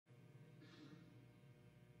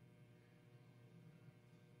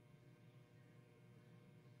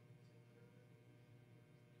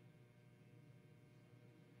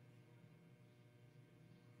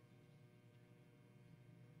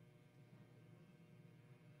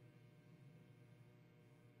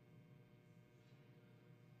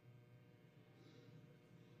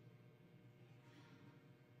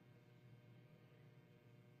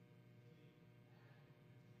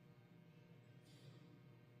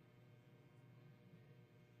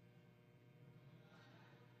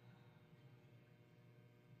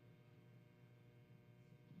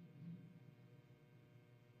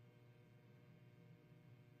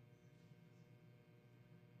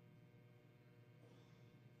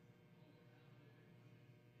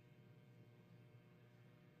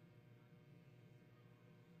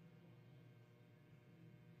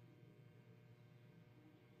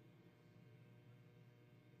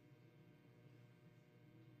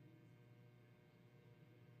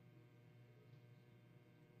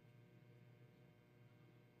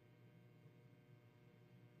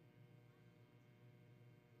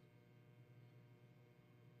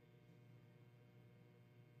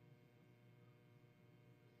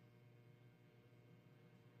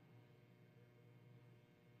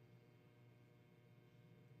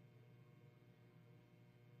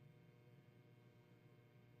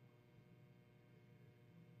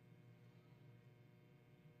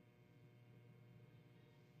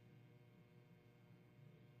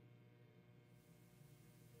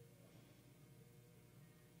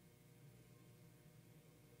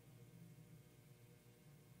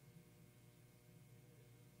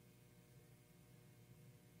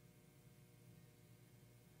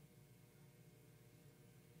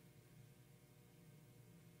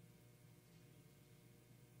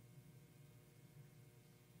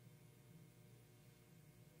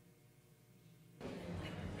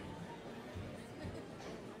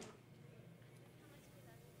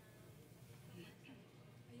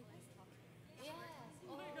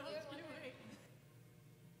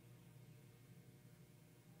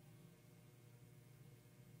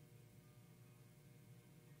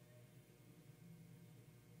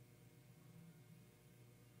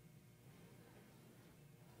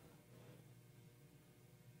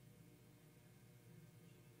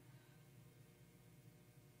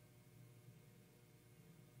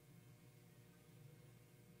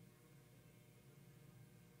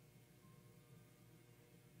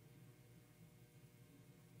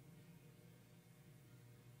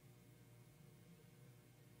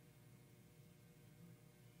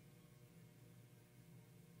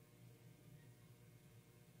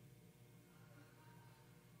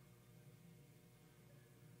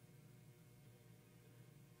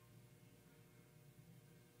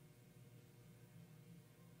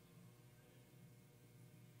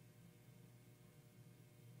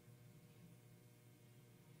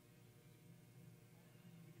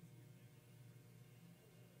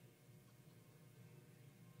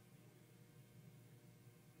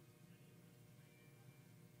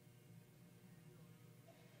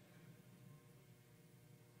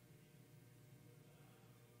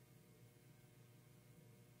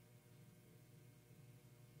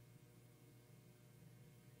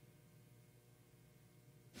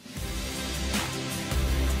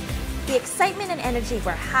The excitement and energy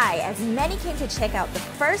were high as many came to check out the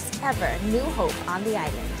first ever New Hope on the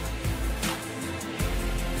island.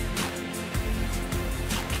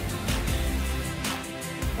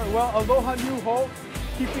 Well, aloha New Hope,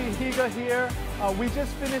 Kipi Higa here. We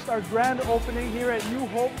just finished our grand opening here at New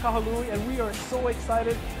Hope Kahului, and we are so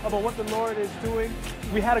excited about what the Lord is doing.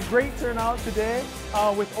 We had a great turnout today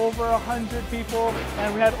with over 100 people,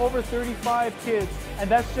 and we had over 35 kids. And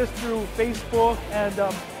that's just through Facebook and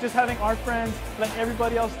just having our friends let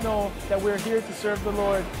everybody else know that we're here to serve the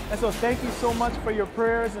Lord. And so thank you so much for your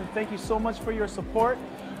prayers, and thank you so much for your support.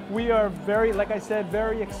 We are very, like I said,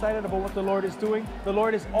 very excited about what the Lord is doing. The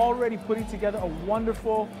Lord is already putting together a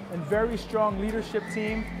wonderful and very strong leadership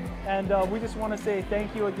team. And we just want to say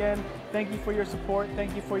thank you again. Thank you for your support.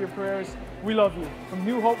 Thank you for your prayers. We love you. From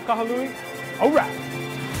New Hope Kahului, all right.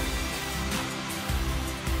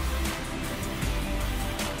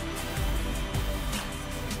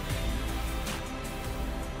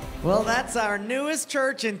 Well, that's our newest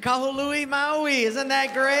church in Kahului, Maui. Isn't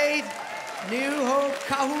that great? New Hope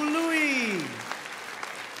Kahului.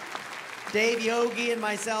 Dave Yogi and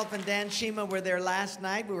myself and Dan Shima were there last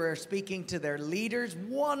night. We were speaking to their leaders.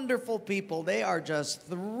 Wonderful people. They are just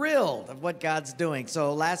thrilled of what God's doing.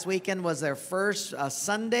 So last weekend was their first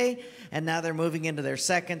Sunday, and now they're moving into their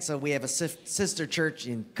second. So we have a sister church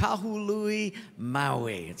in Kahului,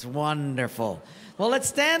 Maui. It's wonderful. Well, let's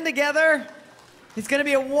stand together. It's going to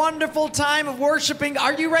be a wonderful time of worshiping.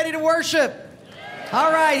 Are you ready to worship? All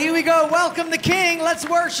right, here we go. Welcome the King. Let's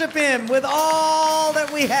worship him with all that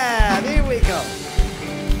we have. Here we go.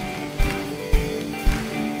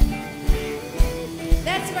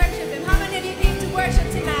 Let's worship him. How many of you came to worship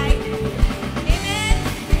tonight? Amen.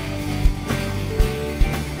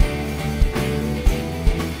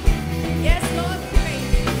 Yes, Lord, we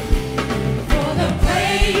praise you. For the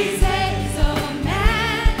praises of a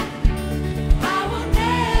man, I will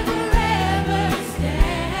never ever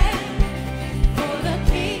stand. For the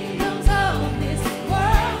kingdoms of this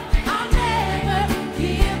world, I'll never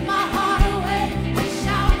give my heart away.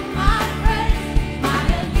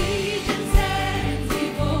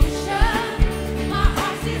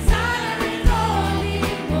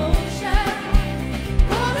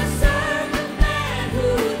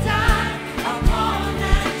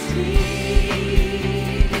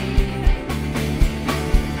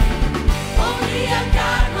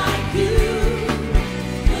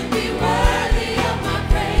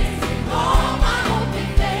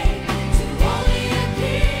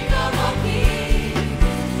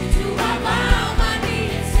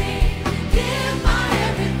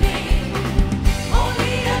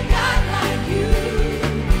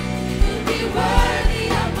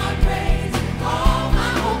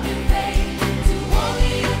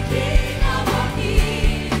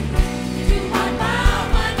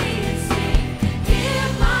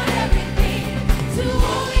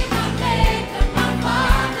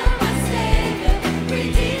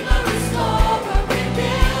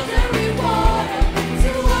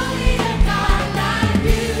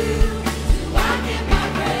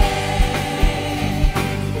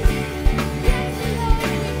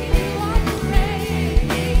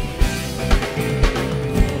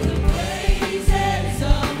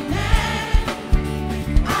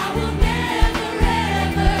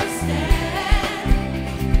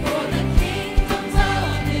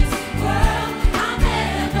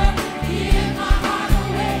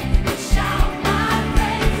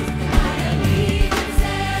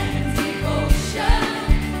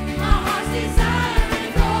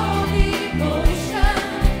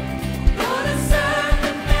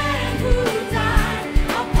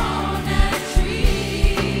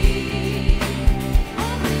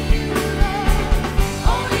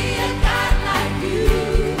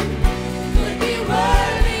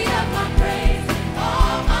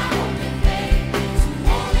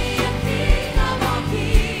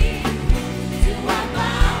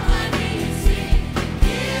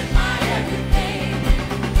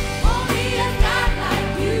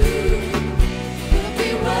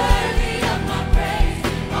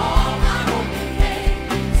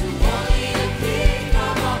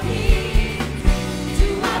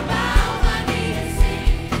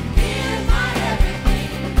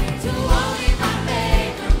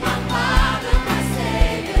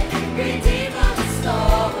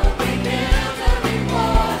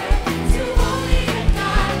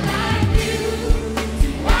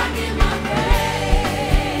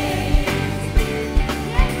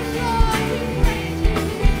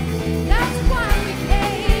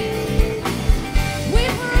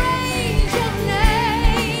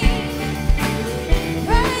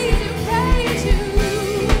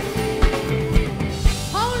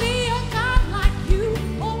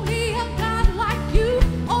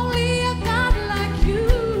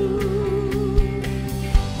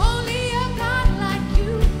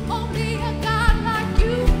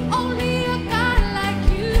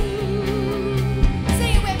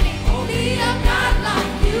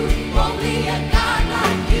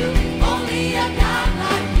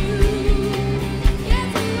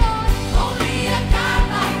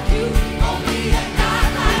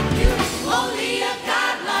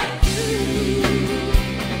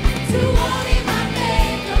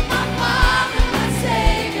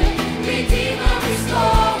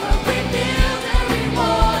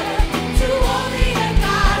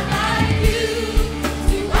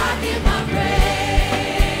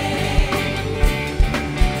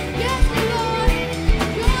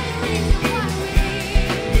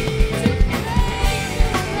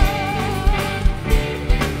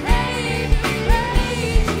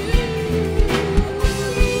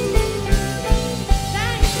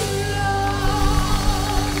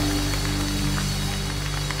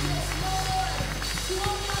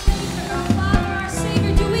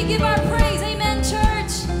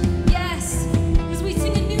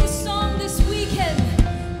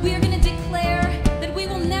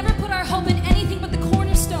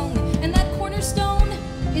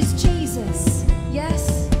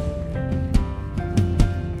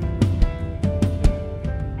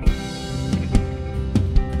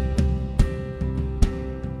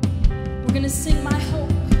 We're gonna sing My Hope.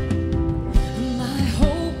 My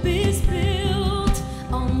hope is built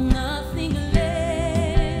on nothing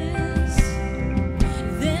less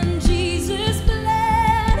than Jesus'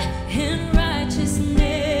 blood and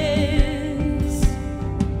righteousness.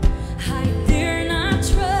 I dare not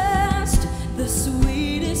trust the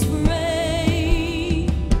sweetest frame,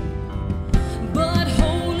 but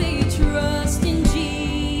wholly trust in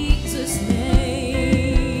Jesus' name.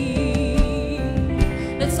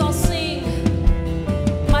 Let's all sing.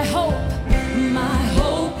 My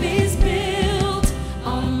hope is built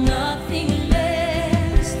on nothing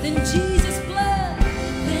less than Jesus' blood,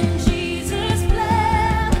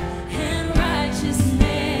 and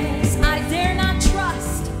righteousness. I dare not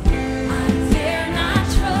trust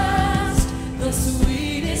the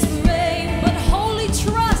sweetest frame, but wholly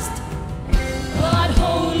trust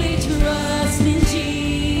in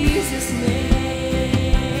Jesus' name.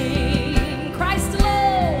 Christ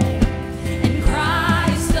alone, and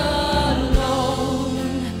Christ alone,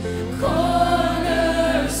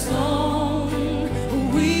 cornerstone,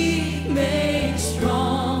 we make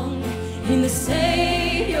strong in the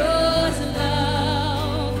Savior's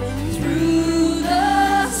love through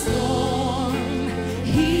the storm.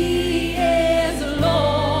 He is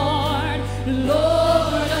Lord,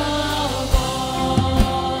 Lord of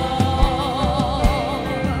all.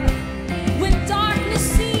 When darkness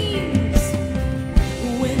seems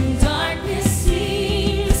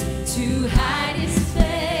to hide His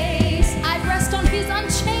face, I rest on His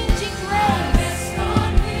unchanging grace.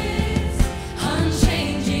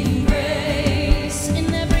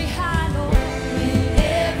 In every high, Lord,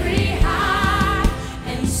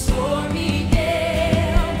 and stormy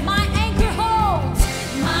gale, my anchor holds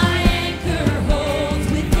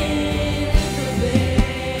within the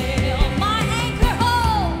veil. My anchor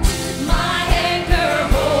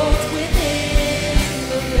holds within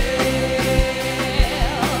the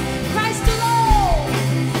veil. Christ alone,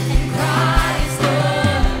 and Christ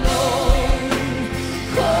alone,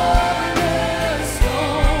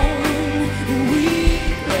 cornerstone, we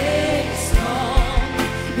make strong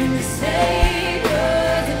in the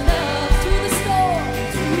Savior's love through the storm.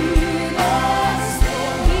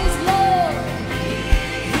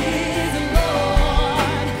 He's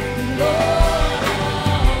Lord, Lord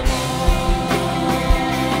of all.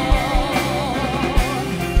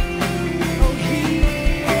 Oh, He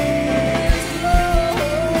is Lord.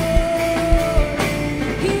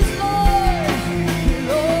 He's Lord,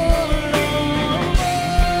 Lord of all.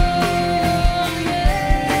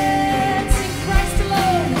 Yes, sing Christ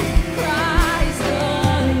alone,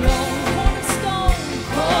 cornerstone,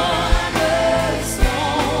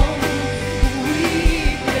 we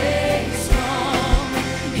make strong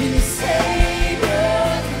in the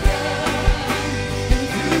Savior's love, and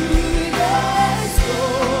through the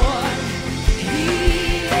storm, He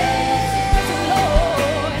is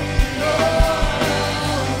Lord, Lord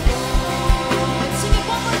of all. Sing it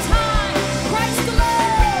one more time. Christ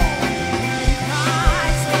alone,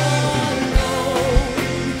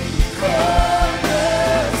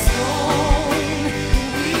 cornerstone,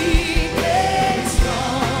 we make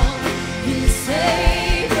strong in the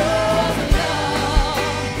Savior's love,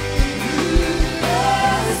 through the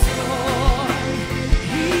storm.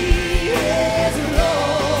 He is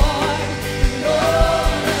Lord,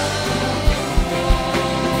 Lord of all.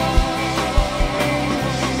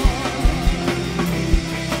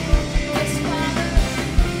 Yes, Father,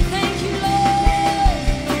 thank you, Lord,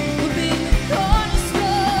 for being the cornerstone.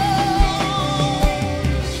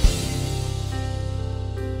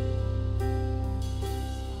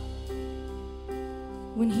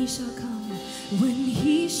 When He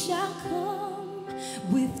shall come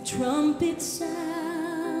with trumpet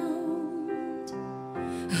sound,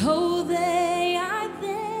 oh, they I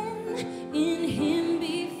then in Him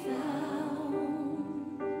be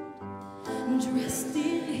found, dressed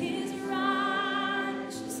in His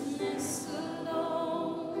righteousness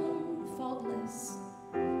alone, faultless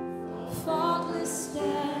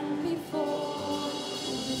stand before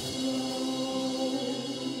the throne.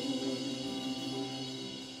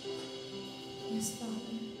 Yes, Father.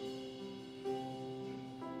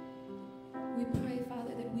 We pray,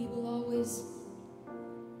 Father, that we will always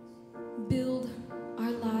build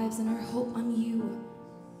our lives and our hope on You,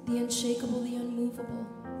 the unshakable, the unmovable,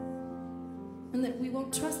 and that we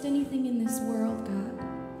won't trust anything in this world, God,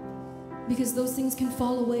 because those things can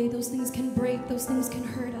fall away, those things can break, those things can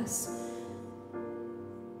hurt us.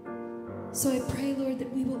 So I pray, Lord,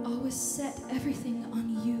 that we will always set everything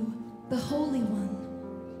on You, the Holy One,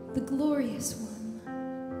 the glorious One.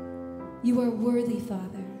 You are worthy,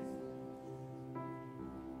 Father.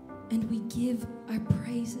 And we give our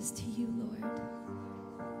praises to you, Lord.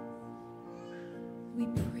 We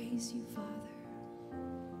praise you, Father.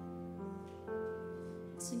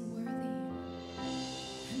 Sing worthy.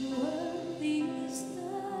 And worthy is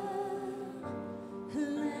the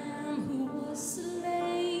Lamb who was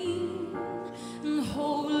slain. And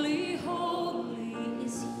holy, holy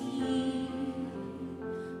is he.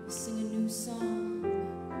 We'll sing a new song.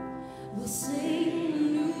 We'll sing a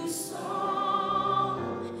new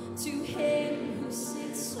song to him who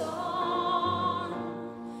sits on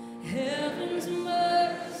heaven's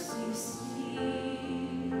mercy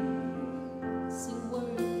seat. Sing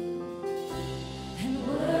worthy.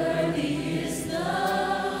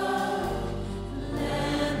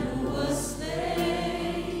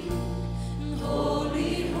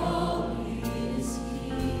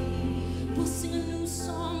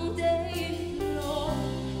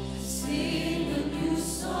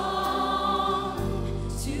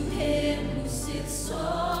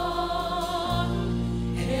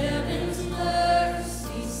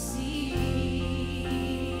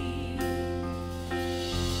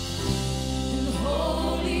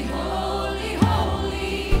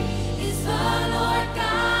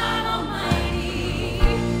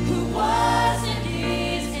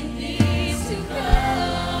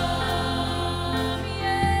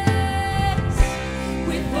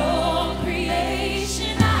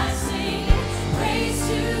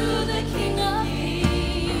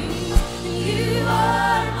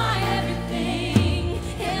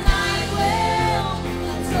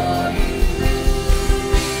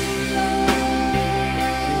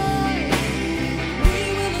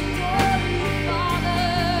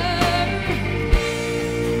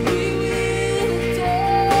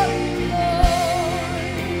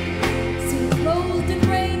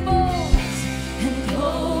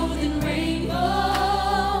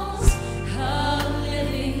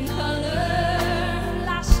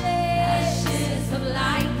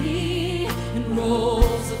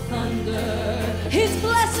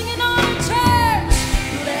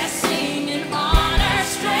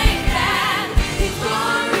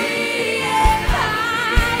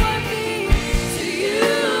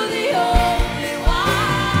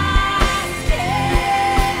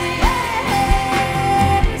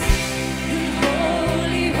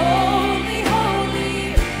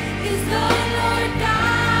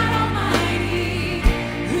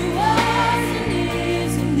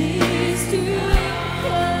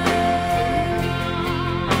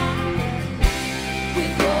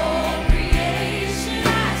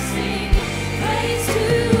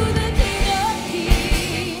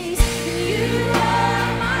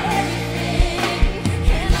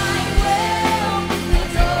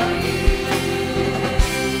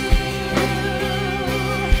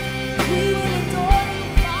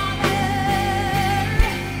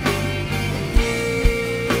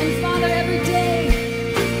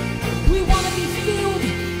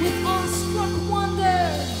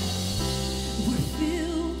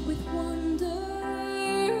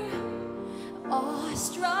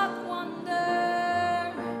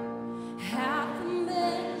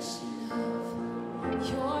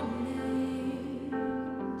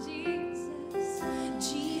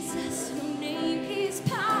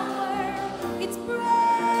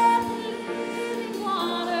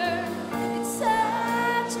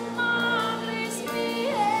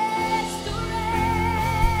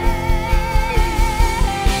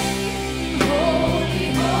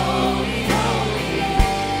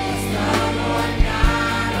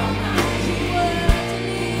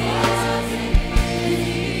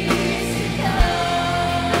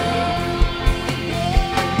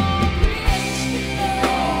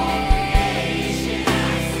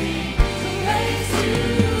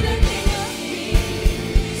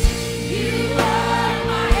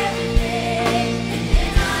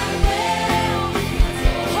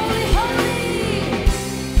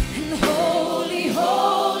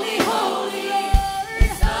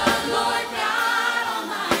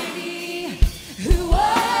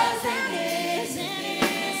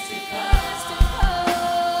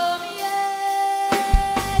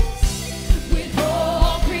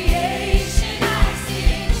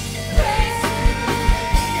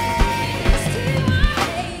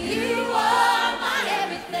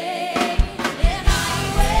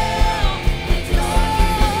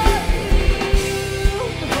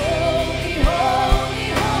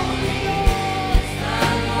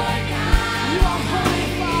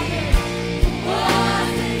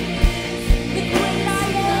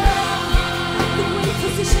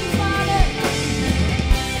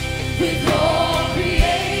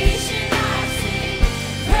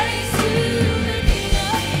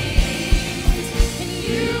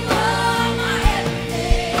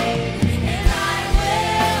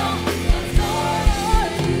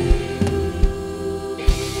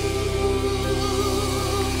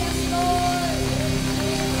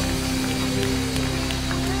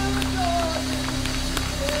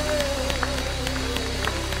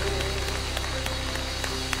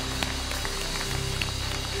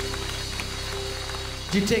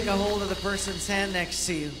 You take a hold of the person's hand next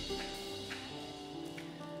to you.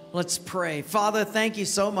 Let's pray. Father, thank you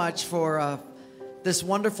so much for this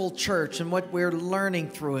wonderful church and what we're learning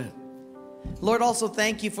through it. Lord, also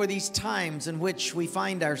thank you for these times in which we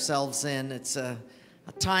find ourselves in. It's a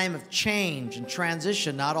time of change and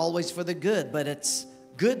transition, not always for the good, but it's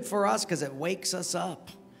good for us because it wakes us up.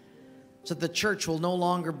 So the church will no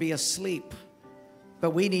longer be asleep, but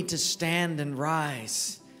we need to stand and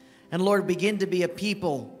rise. And Lord, begin to be a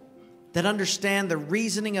people that understand the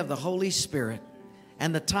reasoning of the Holy Spirit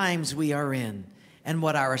and the times we are in and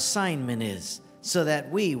what our assignment is, so that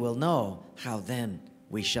we will know how then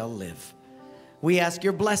we shall live. We ask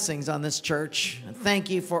your blessings on this church. And thank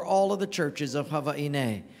you for all of the churches of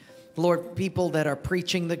Hawaii. Lord, people that are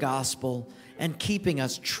preaching the gospel and keeping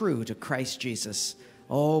us true to Christ Jesus.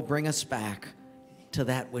 Oh, bring us back to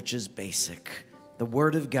that which is basic, the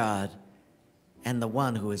Word of God, and the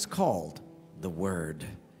one who is called the Word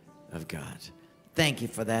of God. Thank you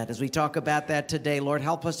for that. As we talk about that today, Lord,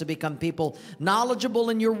 help us to become people knowledgeable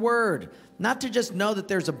in your Word. Not to just know that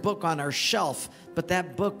there's a book on our shelf, but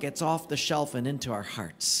that book gets off the shelf and into our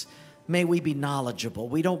hearts. May we be knowledgeable.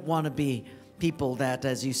 We don't want to be people that,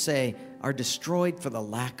 as you say, are destroyed for the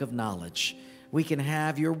lack of knowledge. We can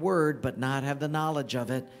have your Word, but not have the knowledge of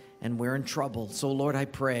it, and we're in trouble. So, Lord, I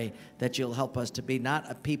pray that you'll help us to be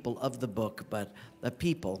not a people of the book, but a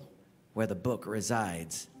people where the book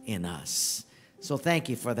resides in us. So thank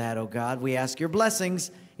you for that, oh God. We ask your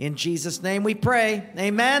blessings. In Jesus' name we pray.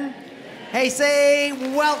 Amen. Hey, say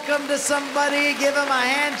welcome to somebody. Give them a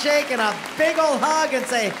handshake and a big old hug and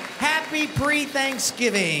say happy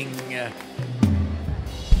pre-Thanksgiving.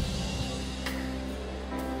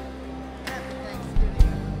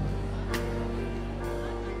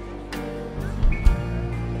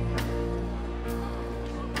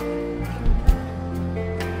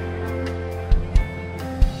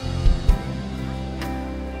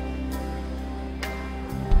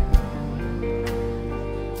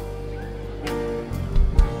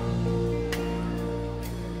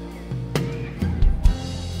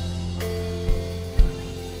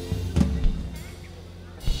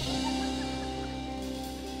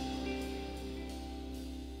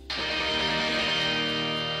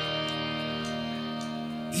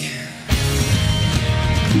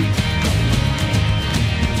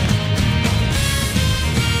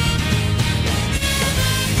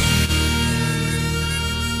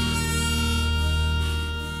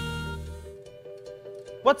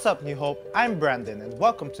 What's up, New Hope? I'm Brandon, and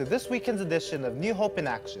welcome to this weekend's edition of New Hope in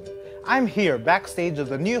Action. I'm here backstage of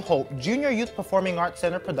the New Hope Junior Youth Performing Arts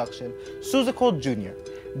Center production, Seussical Junior.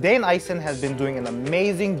 Dane Eisen has been doing an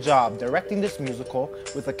amazing job directing this musical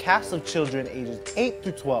with a cast of children ages 8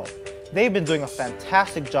 through 12. They've been doing a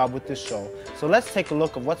fantastic job with this show, so let's take a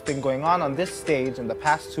look at what's been going on this stage in the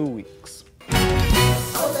past 2 weeks.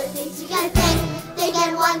 All the things you can think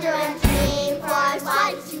and wonder and dream for our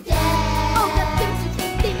bodies today. All the things you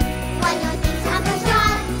can think when your things have a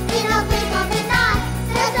shot. You don't think of it not,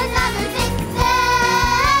 there's another thing there.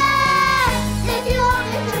 If you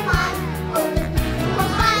open your mind, all the things you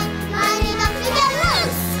will find lining up to get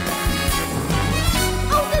loose.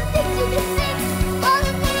 All the things you can think, all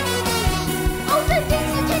the things you can think, all the things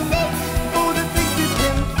you can think, all the things you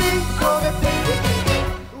can think, all the things you can think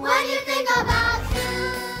when you think about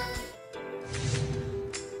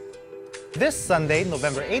This Sunday,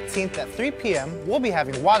 November 18th at 3 p.m., we'll be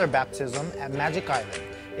having water baptism at Magic Island.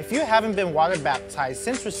 If you haven't been water baptized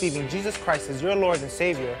since receiving Jesus Christ as your Lord and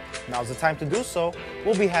Savior, now's the time to do so.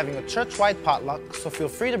 We'll be having a church-wide potluck, so feel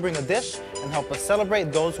free to bring a dish and help us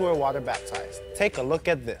celebrate those who are water baptized. Take a look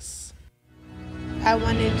at this. I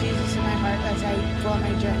wanted Jesus in my heart as I go on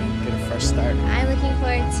my journey. Get a fresh start. I'm looking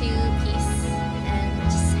forward to peace and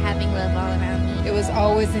just having love all around me. It was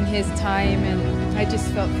always in his time, and I just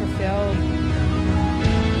felt fulfilled.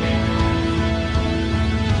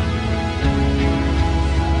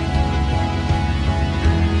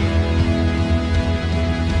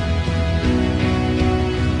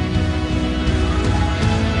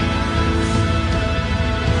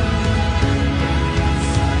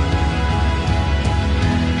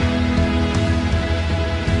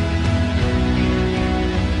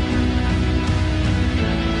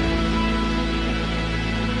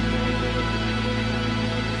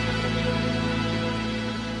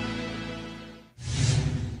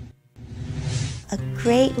 A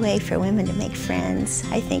great way for women to make friends,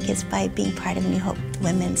 I think, is by being part of New Hope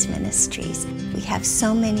Women's Ministries. We have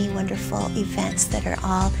so many wonderful events that are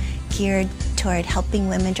all geared toward helping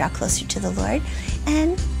women draw closer to the Lord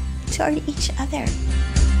and toward each other.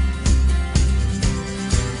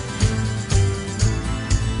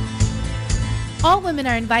 All women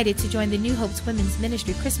are invited to join the New Hope's Women's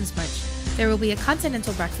Ministry Christmas March. There will be a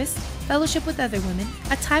continental breakfast, fellowship with other women,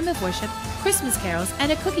 a time of worship, Christmas carols,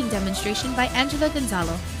 and a cooking demonstration by Angela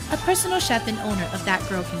Gonzalo, a personal chef and owner of That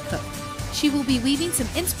Girl Can Cook. She will be weaving some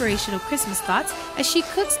inspirational Christmas thoughts as she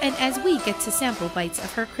cooks and as we get to sample bites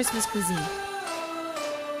of her Christmas cuisine.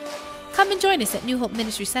 Come and join us at New Hope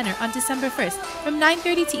Ministry Center on December 1st from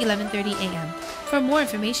 9:30 to 11:30 a.m. For more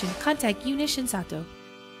information, contact Eunice Shinsato.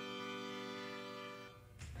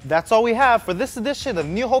 That's all we have for this edition of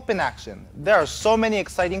New Hope in Action. There are so many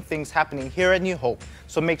exciting things happening here at New Hope,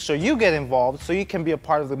 so make sure you get involved so you can be a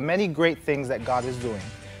part of the many great things that God is doing.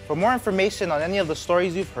 For more information on any of the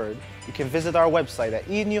stories you've heard, you can visit our website at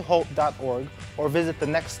enewhope.org or visit the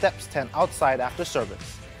Next Steps tent outside after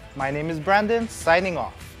service. My name is Brandon, signing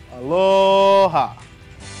off. Aloha!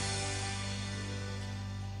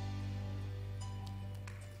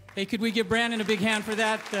 Hey, could we give Brandon a big hand for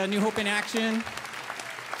that, New Hope in Action?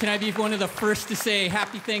 Can I be one of the first to say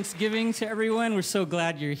Happy Thanksgiving to everyone? We're so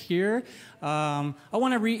glad you're here. I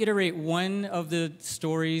want to reiterate one of the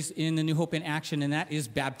stories in the New Hope in Action, and that is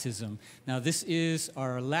baptism. Now, this is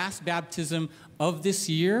our last baptism of this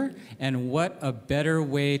year, and what a better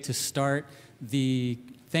way to start the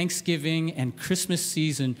Thanksgiving and Christmas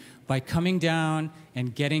season by coming down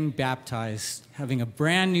and getting baptized, having a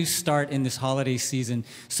brand new start in this holiday season.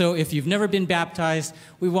 So if you've never been baptized,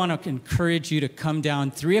 we want to encourage you to come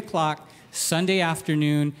down 3 o'clock Sunday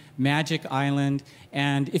afternoon, Magic Island.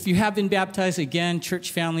 And if you have been baptized, again,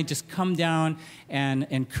 church family, just come down and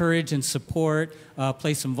encourage and support,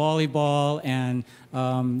 play some volleyball and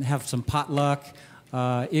have some potluck.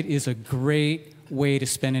 It is a great way to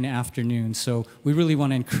spend an afternoon. So we really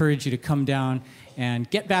want to encourage you to come down and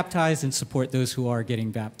get baptized and support those who are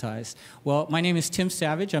getting baptized. Well, my name is Tim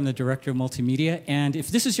Savage. I'm the Director of Multimedia. And if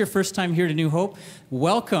this is your first time here to New Hope,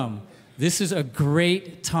 welcome. This is a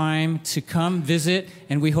great time to come visit,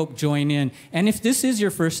 and we hope join in. And if this is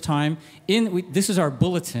your first time, this is our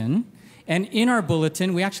bulletin. And in our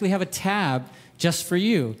bulletin, we actually have a tab just for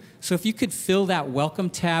you. So if you could fill that welcome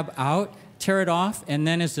tab out, tear it off, and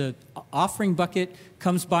then as the offering bucket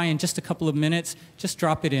comes by in just a couple of minutes, just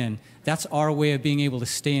drop it in. That's our way of being able to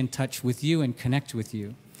stay in touch with you and connect with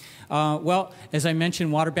you. Well, as I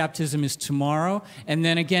mentioned, water baptism is tomorrow, and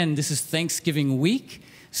then again, this is Thanksgiving week.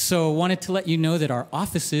 So wanted to let you know that our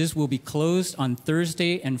offices will be closed on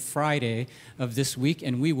Thursday and Friday of this week,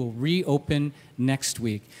 and we will reopen next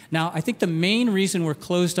week. Now, I think the main reason we're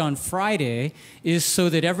closed on Friday is so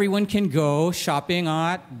that everyone can go shopping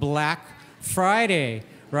at Black Friday,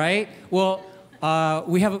 right? Well,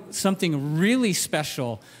 we have something really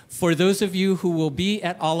special for those of you who will be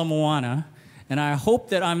at Ala Moana, and I hope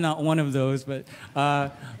that I'm not one of those, but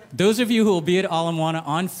those of you who will be at Ala Moana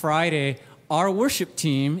on Friday, our worship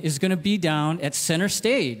team is going to be down at center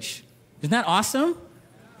stage. Isn't that awesome?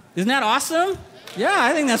 Isn't that awesome? Yeah,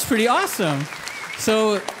 I think that's pretty awesome.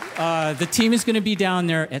 So the team is going to be down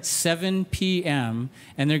there at 7 p.m.,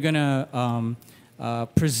 and they're going to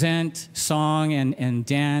present song and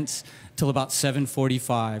dance till about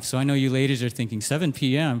 7:45. So I know you ladies are thinking, 7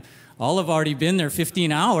 p.m.? All have already been there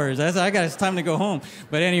 15 hours. It's time to go home.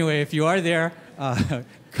 But anyway, if you are there,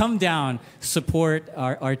 come down, support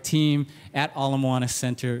our team at Ala Moana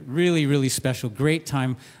Center. Really, really special. Great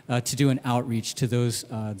time to do an outreach to those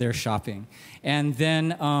there shopping. And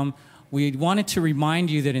then we wanted to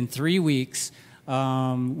remind you that in 3 weeks,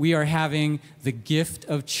 we are having the Gift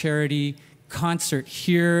of Charity concert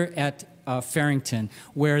here at Farrington,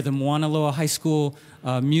 where the Moana Loa High School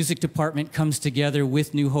music department comes together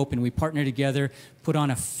with New Hope, and we partner together, put on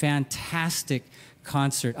a fantastic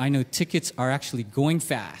concert. I know tickets are actually going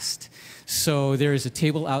fast. So there is a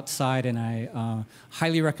table outside, and I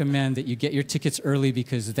highly recommend that you get your tickets early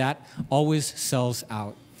because that always sells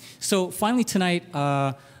out. So finally tonight,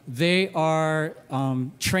 they are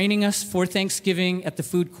training us for Thanksgiving at the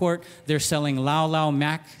food court. They're selling lau lau,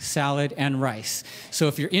 mac salad, and rice. So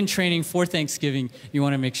if you're in training for Thanksgiving, you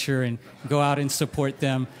want to make sure and go out and support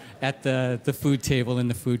them at the food table in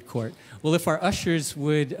the food court. Well, if our ushers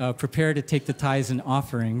would prepare to take the tithes and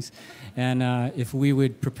offerings, and if we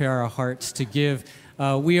would prepare our hearts to give,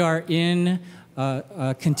 we are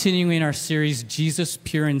continuing our series, Jesus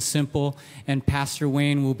Pure and Simple, and Pastor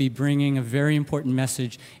Wayne will be bringing a very important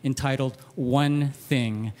message entitled One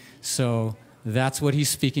Thing. So that's what he's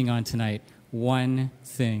speaking on tonight, one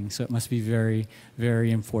thing. So it must be very,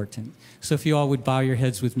 very important. So if you all would bow your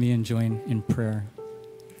heads with me and join in prayer.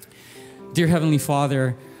 Dear Heavenly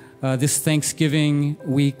Father, this Thanksgiving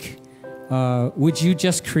week, would you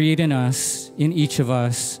just create in us, in each of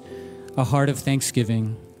us, a heart of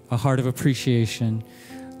thanksgiving, a heart of appreciation.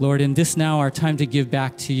 Lord, in this now, our time to give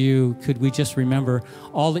back to you, could we just remember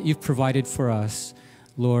all that you've provided for us,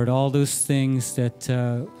 Lord, all those things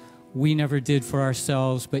that we never did for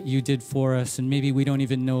ourselves, but you did for us, and maybe we don't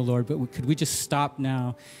even know, Lord, but could we just stop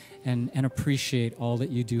now and appreciate all that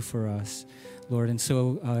you do for us, Lord? And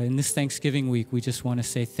so in this Thanksgiving week, we just want to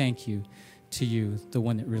say thank you to you, the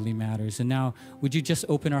one that really matters. And now, would you just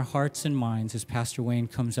open our hearts and minds as Pastor Wayne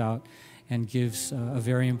comes out and gives a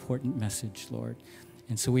very important message, Lord.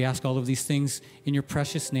 And so we ask all of these things in your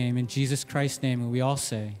precious name, in Jesus Christ's name, and we all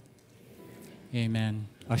say, amen.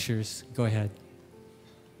 Ushers, go ahead.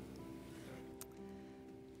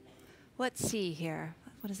 Let's see here.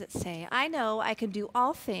 What does it say? I know I can do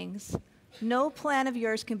all things. No plan of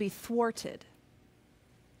yours can be thwarted.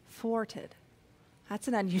 Thwarted. That's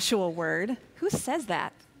an unusual word. Who says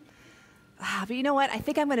that? But you know what? I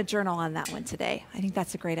think I'm going to journal on that one today. I think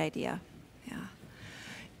that's a great idea. Yeah.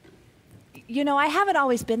 You know, I haven't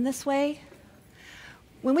always been this way.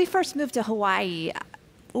 When we first moved to Hawaii,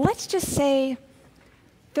 let's just say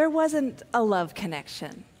there wasn't a love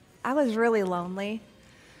connection. I was really lonely.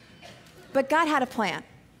 But God had a plan,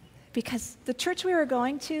 because the church we were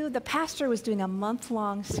going to, the pastor was doing a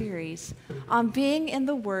month-long series on being in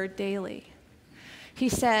the Word daily. He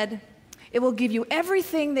said, it will give you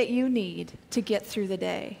everything that you need to get through the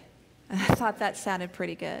day. And I thought that sounded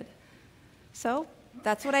pretty good. So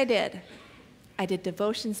that's what I did. I did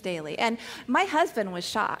devotions daily. And my husband was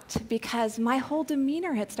shocked because my whole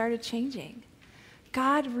demeanor had started changing.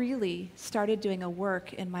 God really started doing a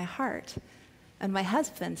work in my heart. And my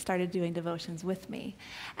husband started doing devotions with me.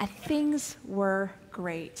 And things were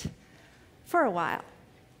great. For a while,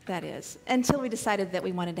 that is. Until we decided that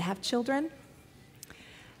we wanted to have children.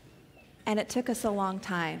 And it took us a long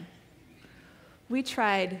time. We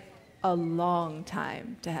tried a long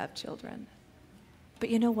time to have children. But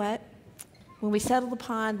you know what? When we settled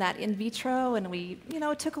upon that in vitro, and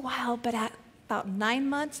it took a while, but at about 9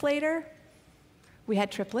 months later, we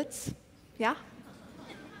had triplets. Yeah?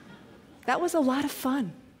 That was a lot of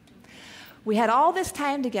fun. We had all this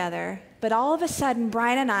time together, but all of a sudden,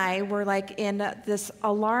 Brian and I were like in this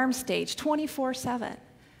alarm stage, 24/7.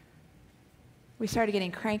 We started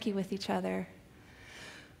getting cranky with each other,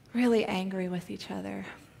 really angry with each other.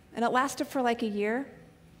 And it lasted for like a year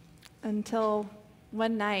until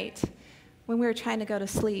one night when we were trying to go to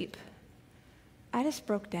sleep, I just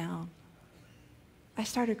broke down. I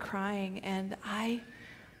started crying, and I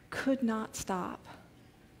could not stop.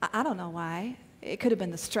 I don't know why. It could have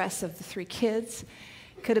been the stress of the 3 kids.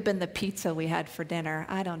 It could have been the pizza we had for dinner.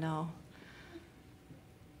 I don't know.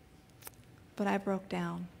 But I broke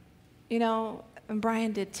down. You know, and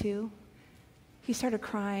Brian did too. He started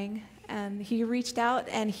crying, and he reached out,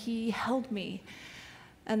 and he held me.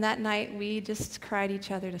 And that night, we just cried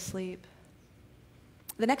each other to sleep.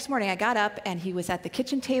 The next morning, I got up, and he was at the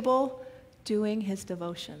kitchen table doing his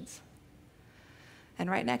devotions.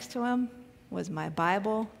 And right next to him was my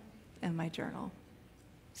Bible and my journal.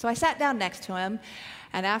 So I sat down next to him,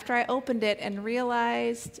 and after I opened it and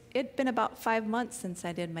realized it'd been about 5 months since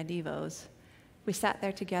I did my devos, we sat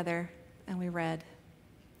there together and we read.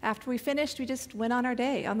 After we finished, we just went on our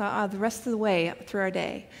day, on the rest of the way through our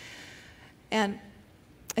day. And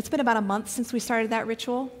it's been about a month since we started that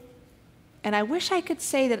ritual, and I wish I could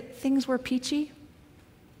say that things were peachy,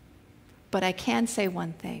 but I can say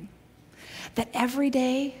one thing, that every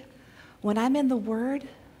day when I'm in the Word,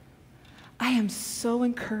 I am so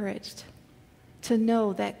encouraged to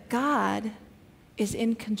know that God is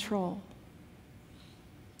in control.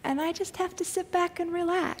 And I just have to sit back and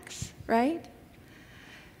relax, right?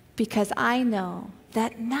 Because I know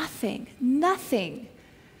that nothing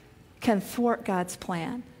can thwart God's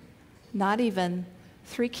plan, not even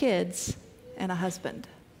 3 kids and a husband.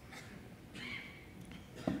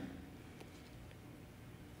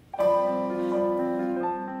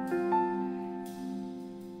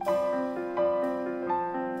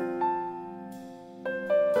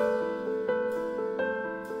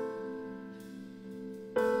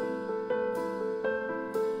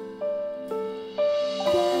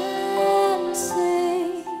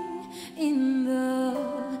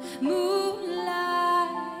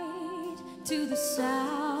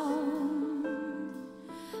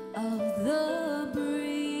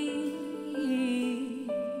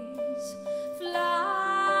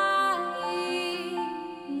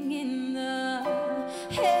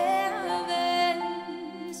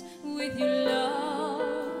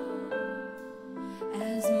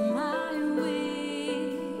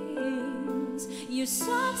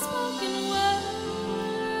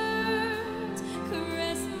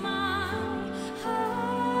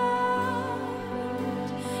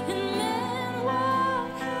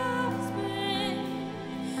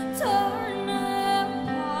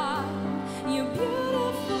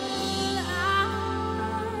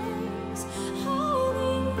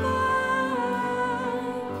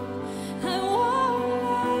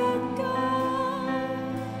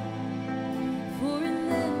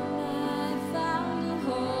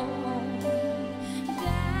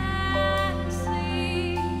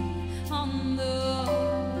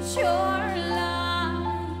 shoreline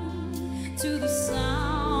to the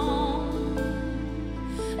sound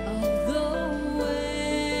of the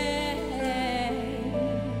waves,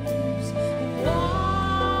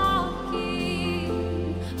 walking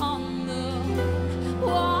on the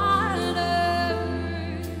waters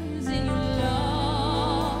in your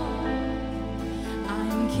love.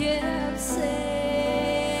 I'm kept safe.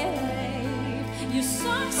 Your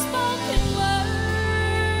soft-spoken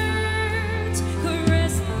words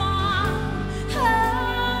caress my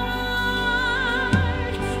heart,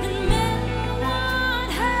 and mend what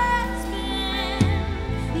has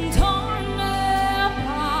been torn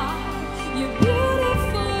apart. Your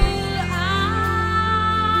beautiful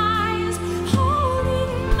eyes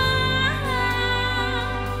holding my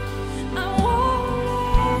hand, I won't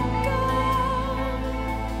let go.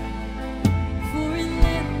 For in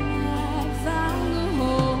them I found a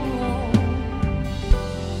home.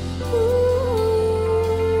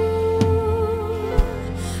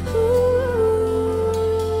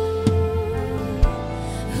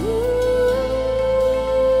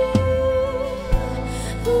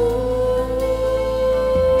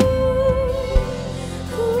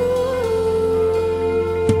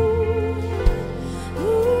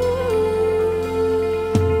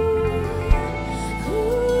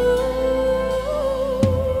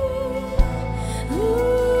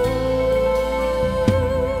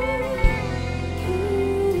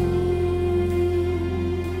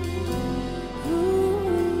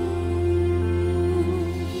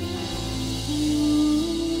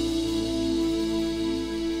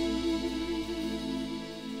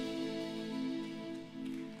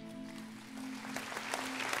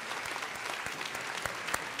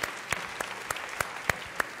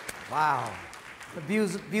 Wow. A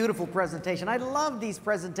beautiful presentation. I love these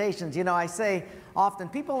presentations. You know, I say often,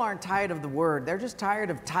 people aren't tired of the Word. They're just tired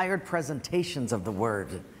of tired presentations of the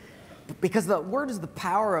Word. Because the Word is the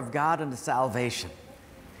power of God unto salvation.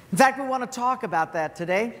 In fact, we want to talk about that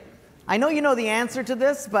today. I know you know the answer to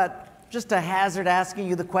this, but just a hazard asking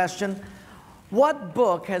you the question, what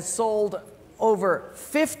book has sold over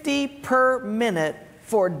 50 per minute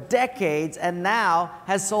for decades and now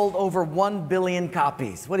has sold over 1 billion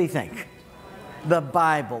copies? What do you think? The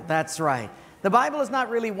Bible, that's right. The Bible is not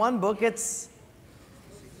really one book, it's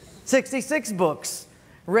 66 books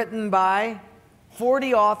written by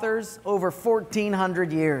 40 authors over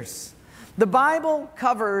 1,400 years. The Bible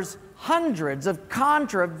covers hundreds of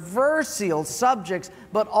controversial subjects,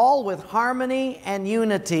 but all with harmony and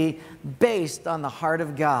unity based on the heart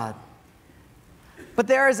of God. But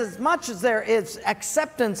there is, as much as there is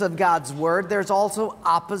acceptance of God's Word, there's also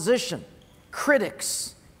opposition.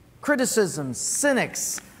 Criticisms,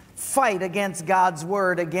 cynics fight against God's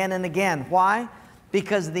Word again and again. Why?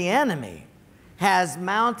 Because the enemy has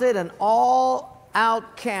mounted an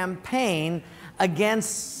all-out campaign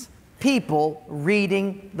against people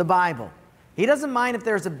reading the Bible. He doesn't mind if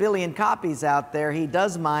there's 1 billion copies out there. He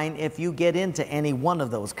does mind if you get into any one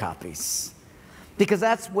of those copies. Because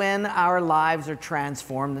that's when our lives are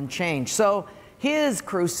transformed and changed. So his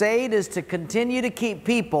crusade is to continue to keep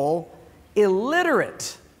people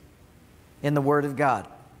illiterate in the Word of God.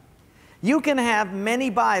 You can have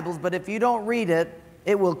many Bibles, but if you don't read it,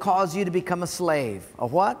 it will cause you to become a slave. A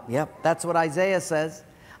what? Yep, that's what Isaiah says.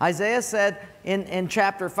 Isaiah said in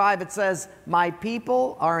chapter 5, it says, my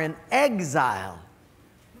people are in exile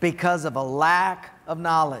because of a lack of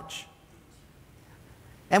knowledge.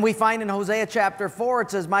 And we find in Hosea chapter 4,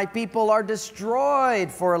 it says, my people are destroyed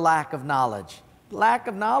for a lack of knowledge. Lack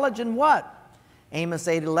of knowledge in what? Amos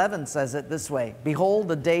 8:11 says it this way, behold,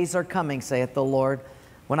 the days are coming, saith the Lord,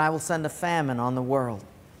 when I will send a famine on the world.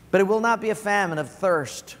 But it will not be a famine of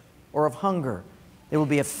thirst or of hunger. It will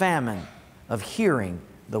be a famine of hearing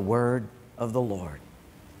the word of the Lord.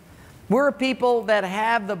 We're a people that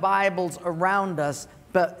have the Bibles around us,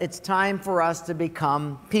 but it's time for us to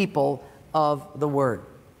become people of the Word.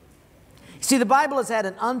 See, the Bible has had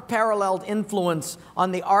an unparalleled influence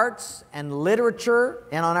on the arts and literature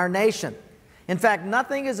and on our nation. In fact,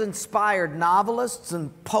 nothing has inspired novelists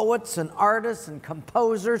and poets and artists and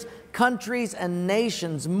composers, countries and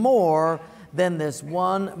nations more than this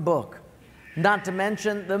one book. Not to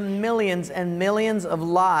mention the millions and millions of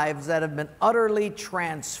lives that have been utterly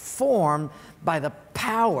transformed by the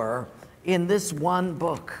power in this one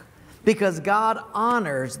book. Because God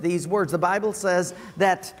honors these words. The Bible says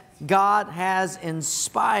that God has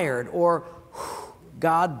inspired, or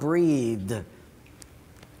God breathed.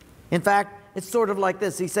 In fact, it's sort of like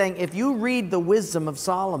this. He's saying, if you read the wisdom of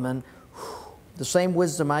Solomon, the same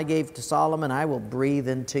wisdom I gave to Solomon, I will breathe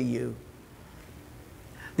into you.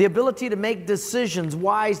 The ability to make decisions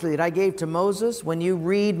wisely that I gave to Moses. When you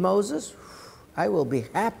read Moses, I will be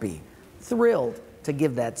happy, thrilled to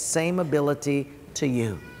give that same ability to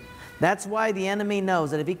you. That's why the enemy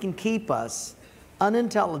knows that if he can keep us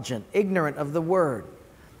unintelligent, ignorant of the Word,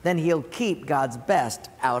 then he'll keep God's best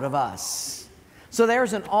out of us. So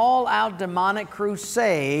there's an all-out demonic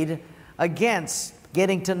crusade against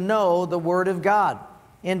getting to know the Word of God.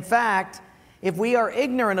 In fact, if we are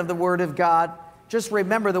ignorant of the Word of God, just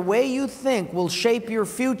remember the way you think will shape your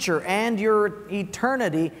future and your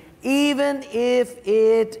eternity, even if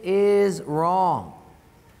it is wrong.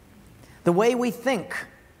 The way we think,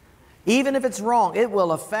 even if it's wrong, it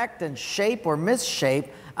will affect and shape or misshape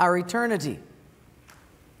our eternity.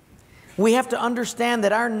 We have to understand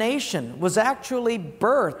that our nation was actually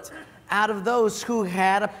birthed out of those who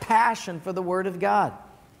had a passion for the Word of God.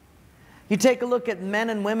 You take a look at men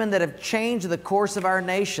and women that have changed the course of our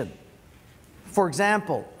nation. For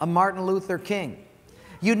example, a Martin Luther King.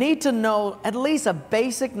 You need to know at least a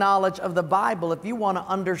basic knowledge of the Bible if you want to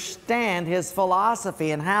understand his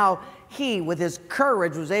philosophy and how he, with his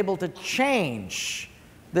courage, was able to change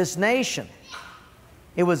this nation.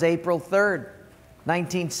 It was April 3rd,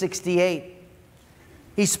 1968.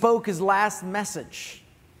 He spoke his last message.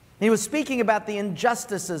 He was speaking about the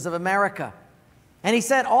injustices of America. And he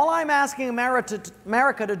said, all I'm asking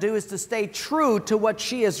America to do is to stay true to what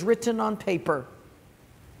she has written on paper.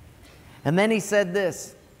 And then he said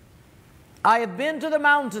this, I have been to the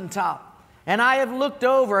mountaintop, and I have looked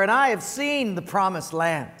over, and I have seen the promised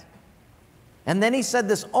land. And then he said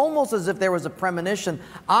this almost as if there was a premonition,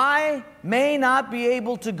 I may not be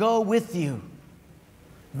able to go with you,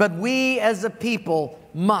 but we as a people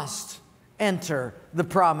must enter the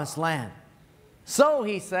promised land. So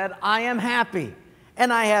he said, I am happy,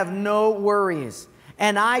 and I have no worries,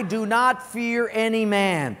 and I do not fear any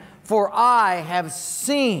man, for I have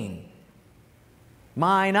seen,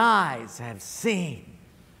 mine eyes have seen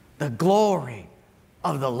the glory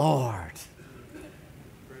of the Lord.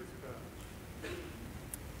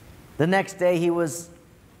 The next day he was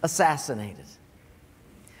assassinated.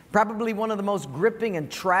 Probably one of the most gripping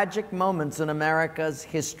and tragic moments in America's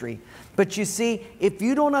history. But you see, if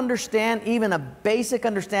you don't understand even a basic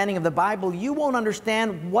understanding of the Bible, you won't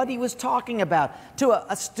understand what he was talking about. To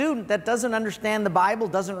a student that doesn't understand the Bible,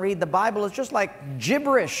 doesn't read the Bible, it's just like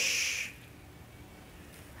gibberish.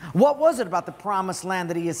 What was it about the promised land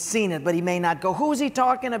that he has seen it, but he may not go? Who's he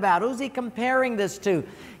talking about? Who's he comparing this to?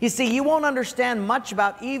 You see, you won't understand much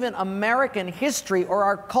about even American history or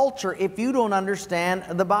our culture if you don't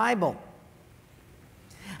understand the Bible.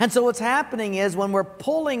 And so what's happening is when we're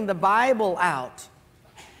pulling the Bible out,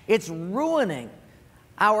 it's ruining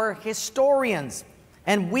our historians,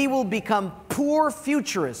 and we will become poor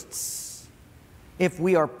futurists if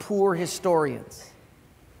we are poor historians.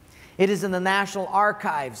 It is in the National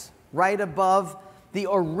Archives, right above the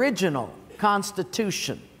original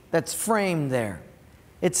Constitution that's framed there.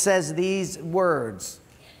 It says these words,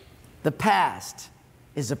 the past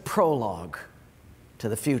is a prologue to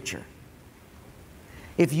the future.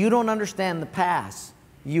 If you don't understand the past,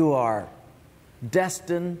 you are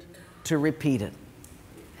destined to repeat it.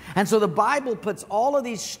 And so the Bible puts all of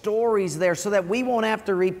these stories there so that we won't have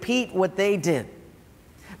to repeat what they did,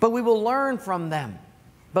 but we will learn from them.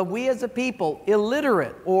 But we as a people,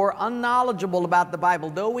 illiterate or unknowledgeable about the Bible,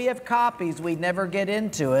 though we have copies, we never get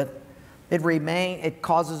into it. It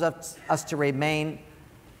causes us to remain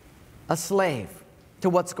a slave to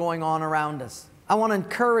what's going on around us. I want to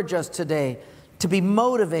encourage us today to be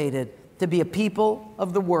motivated to be a people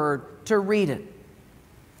of the Word, to read it.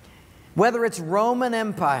 Whether it's Roman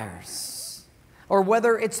empires, or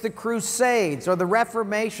whether it's the Crusades, or the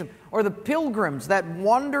Reformation, or the Pilgrims that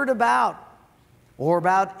wandered about, or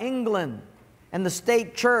about England and the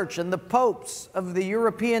state church and the popes of the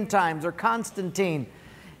European times, or Constantine.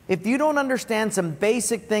 If you don't understand some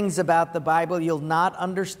basic things about the Bible, you'll not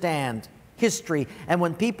understand history. And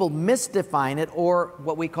when people misdefine it, or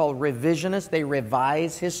what we call revisionists, they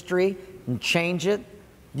revise history and change it,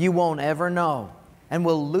 you won't ever know, and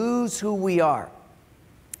we'll lose who we are.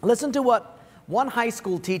 Listen to what one high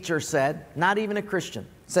school teacher said, not even a Christian,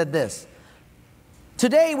 said this.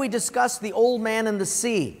 Today we discuss the old man in the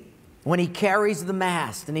sea when he carries the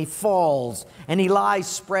mast and he falls and he lies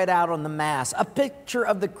spread out on the mast, a picture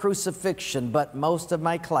of the crucifixion, but most of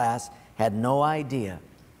my class had no idea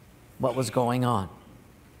what was going on.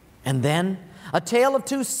 And then a tale of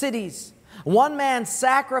two cities, one man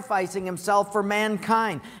sacrificing himself for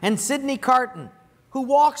mankind, and Sidney Carton, who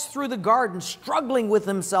walks through the garden struggling with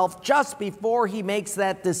himself just before he makes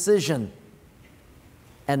that decision.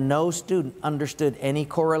 And no student understood any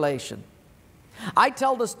correlation. I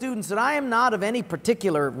tell the students that I am not of any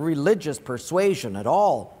particular religious persuasion at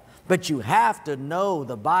all, but you have to know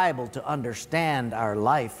the Bible to understand our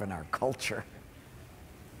life and our culture.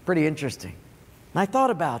 Pretty interesting. And I thought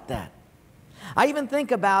about that. I even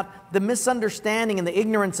think about the misunderstanding and the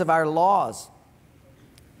ignorance of our laws.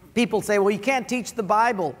 People say, well, you can't teach the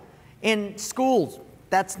Bible in schools.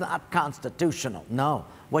 That's not constitutional. No,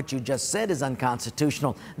 what you just said is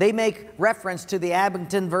unconstitutional. They make reference to the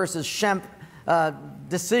Abington versus Schempp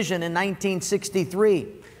decision in 1963.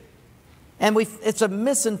 And it's a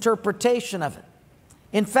misinterpretation of it.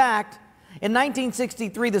 In fact, in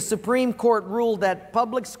 1963, the Supreme Court ruled that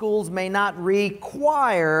public schools may not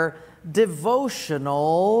require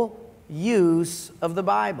devotional use of the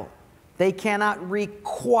Bible. They cannot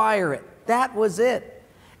require it. That was it.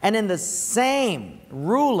 And in the same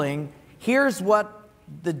ruling, here's what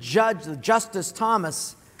the Justice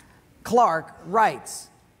Thomas Clark writes.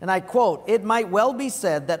 And I quote, "It might well be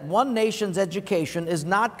said that one nation's education is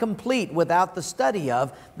not complete without the study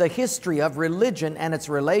of the history of religion and its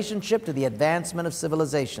relationship to the advancement of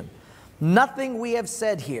civilization. Nothing we have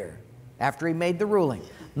said here," after he made the ruling,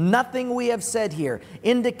 "nothing we have said here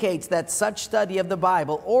indicates that such study of the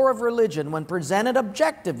Bible or of religion, when presented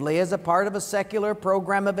objectively as a part of a secular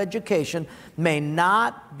program of education, may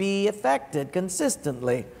not be effected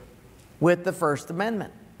consistently with the First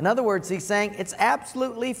Amendment." In other words, he's saying it's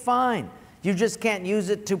absolutely fine. You just can't use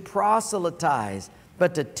it to proselytize,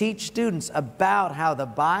 but to teach students about how the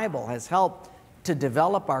Bible has helped to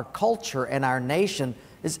develop our culture and our nation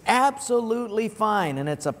is absolutely fine, and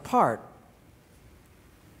it's a part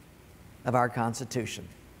of our Constitution.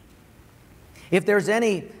 If there's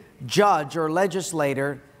any judge or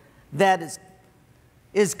legislator that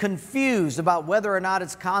is confused about whether or not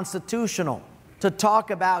it's constitutional to talk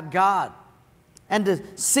about God and to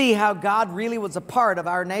see how God really was a part of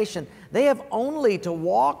our nation, they have only to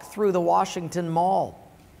walk through the Washington Mall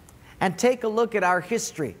and take a look at our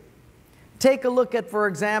history. Take a look at, for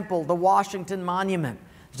example, the Washington Monument.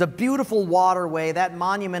 It's a beautiful waterway. That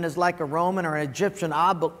monument is like a Roman or an Egyptian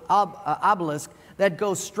obelisk that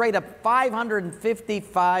goes straight up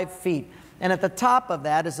 555 feet. And at the top of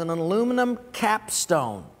that is an aluminum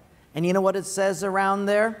capstone. And you know what it says around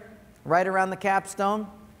there? Right around the capstone?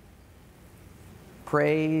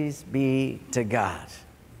 Praise be to God.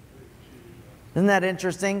 Isn't that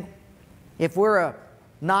interesting? If we're a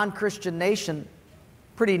non-Christian nation,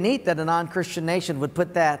 pretty neat that a non-Christian nation would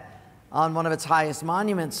put that on one of its highest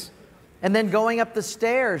monuments. And then going up the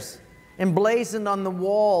stairs, emblazoned on the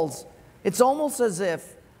walls, it's almost as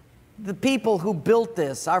if the people who built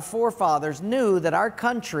this, our forefathers, knew that our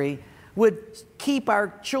country would keep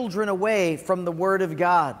our children away from the Word of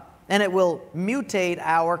God, and it will mutate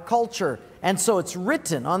our culture. And so it's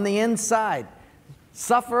written on the inside,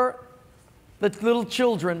 "Suffer the little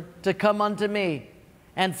children to come unto me,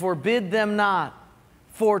 and forbid them not,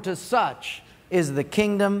 for to such is the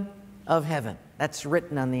kingdom of heaven." That's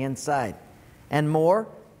written on the inside. And more,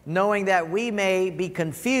 knowing that we may be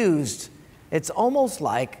confused, it's almost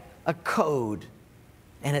like a code,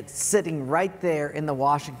 and it's sitting right there in the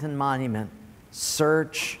Washington Monument.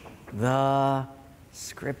 Search the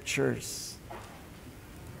Scriptures.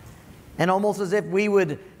 And almost as if we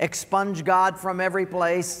would expunge God from every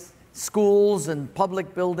place, schools and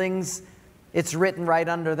public buildings, it's written right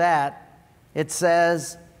under that. It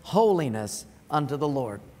says, "Holiness unto the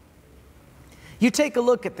Lord." You take a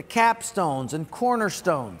look at the capstones and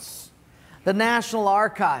cornerstones, the National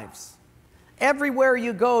Archives. Everywhere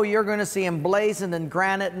you go, you're going to see emblazoned in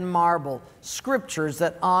granite and marble scriptures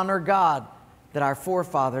that honor God, that our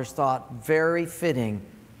forefathers thought very fitting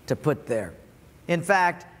to put there. In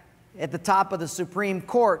fact, at the top of the Supreme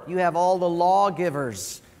Court, you have all the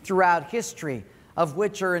lawgivers throughout history, of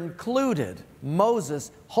which are included Moses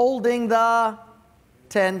holding the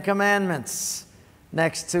 10 Commandments.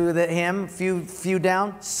 Next to him, few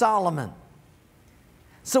down, Solomon.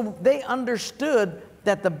 So they understood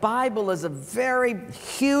that the Bible is a very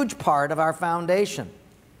huge part of our foundation.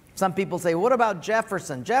 Some people say, what about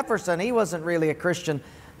Jefferson? Jefferson, he wasn't really a Christian.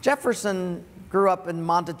 Jefferson grew up in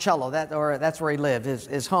Monticello, that's where he lived,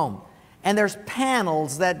 his home. And there's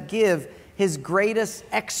panels that give his greatest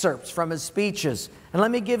excerpts from his speeches. And let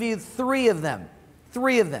me give you three of them.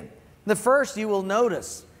 The first, you will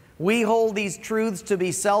notice, "We hold these truths to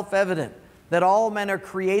be self-evident, that all men are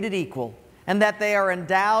created equal, and that they are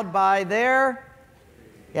endowed by their..."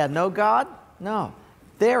 No God? No.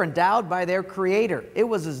 They're endowed by their Creator. It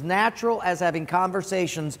was as natural as having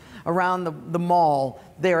conversations around the mall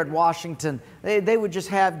there at Washington. They would just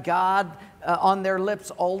have God on their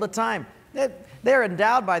lips all the time. They're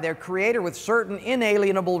endowed by their Creator with certain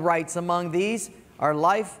inalienable rights. Among these are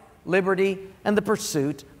life, liberty, and the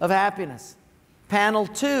pursuit of happiness. Panel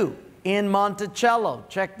 2 in Monticello.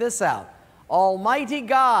 Check this out. Almighty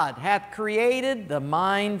God hath created the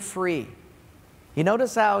mind free. You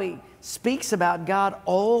notice how he speaks about God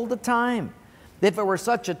all the time. If it were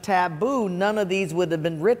such a taboo, none of these would have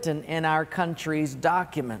been written in our country's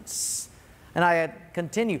documents. And I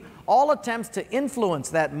continue. All attempts to influence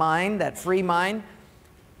that mind, that free mind,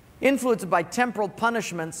 influenced by temporal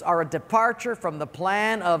punishments, are a departure from the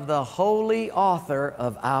plan of the holy author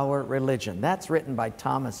of our religion. That's written by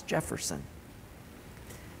Thomas Jefferson.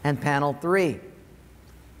 And panel 3.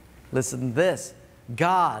 Listen to this.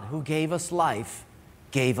 God, who gave us life,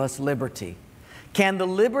 gave us liberty. Can the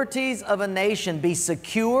liberties of a nation be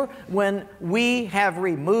secure when we have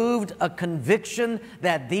removed a conviction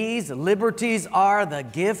that these liberties are the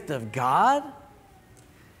gift of God?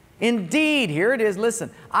 Indeed, here it is,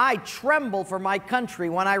 listen, I tremble for my country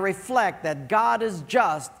when I reflect that God is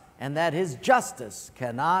just and that His justice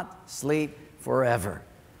cannot sleep forever.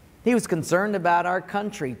 He was concerned about our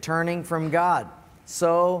country turning from God.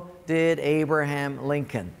 So did Abraham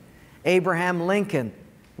Lincoln. Abraham Lincoln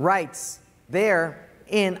writes there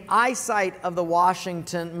in eyesight of the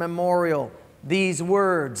Washington Memorial these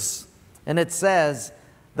words, and it says,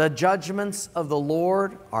 "The judgments of the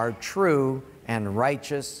Lord are true and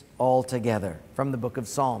righteous altogether," from the book of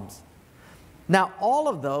Psalms. Now, all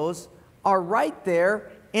of those are right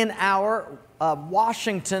there in our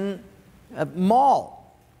Washington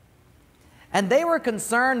Mall. And they were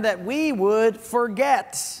concerned that we would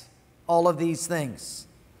forget all of these things.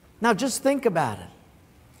 Now, just think about it.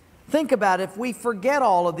 Think about if we forget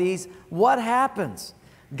all of these, what happens?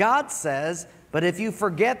 God says, "But if you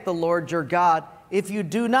forget the Lord your God, if you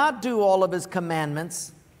do not do all of His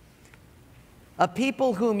commandments, a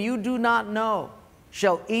people whom you do not know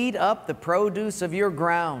shall eat up the produce of your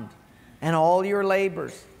ground and all your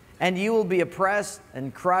labors, and you will be oppressed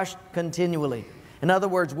and crushed continually." In other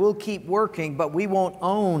words, we'll keep working, but we won't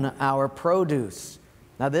own our produce.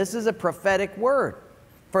 Now, this is a prophetic word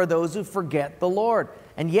for those who forget the Lord.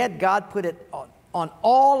 And yet God put it on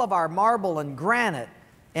all of our marble and granite,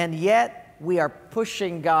 and yet we are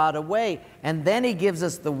pushing God away. And then He gives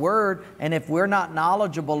us the Word, and if we're not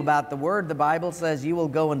knowledgeable about the Word, the Bible says you will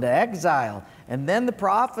go into exile. And then the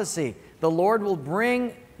prophecy, the Lord will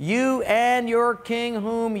bring you and your king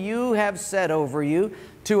whom you have set over you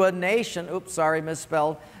to a nation, oops, sorry,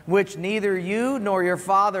 misspelled, which neither you nor your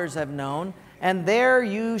fathers have known, and there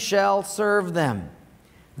you shall serve them.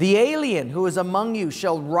 The alien who is among you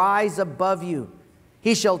shall rise above you.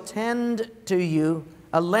 He shall tend to you,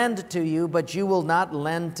 lend to you, but you will not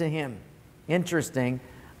lend to him. Interesting.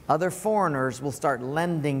 Other foreigners will start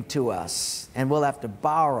lending to us, and we'll have to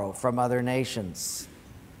borrow from other nations.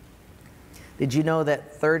 Did you know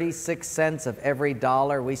that 36 cents of every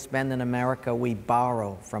dollar we spend in America, we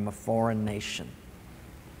borrow from a foreign nation?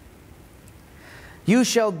 You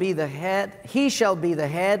shall be the head, he shall be the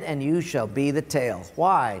head, and you shall be the tail.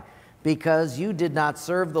 Why? Because you did not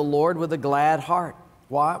serve the Lord with a glad heart.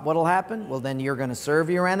 What will happen? Well, then you're going to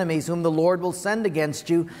serve your enemies, whom the Lord will send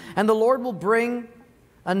against you, and the Lord will bring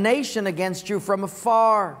a nation against you from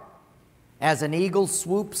afar, as an eagle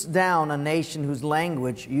swoops down a nation whose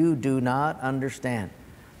language you do not understand.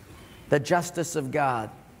 The justice of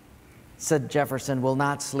God, said Jefferson, will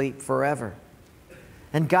not sleep forever.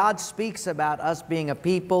 And God speaks about us being a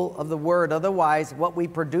people of the Word. Otherwise, what we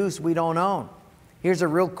produce, we don't own. Here's a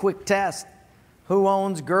real quick test. Who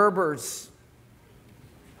owns Gerber's?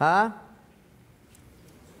 Huh?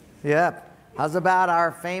 Yep. How's about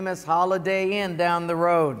our famous Holiday Inn down the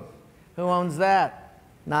road? Who owns that?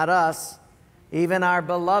 Not us. Even our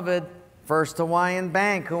beloved First Hawaiian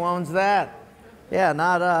Bank. Who owns that? Yeah,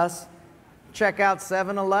 not us. Check out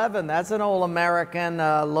 7-Eleven. That's an old American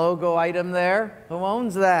logo item there. Who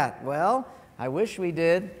owns that? Well, I wish we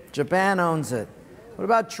did. Japan owns it. What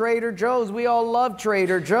about Trader Joe's? We all love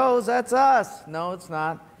Trader Joe's. That's us. No, it's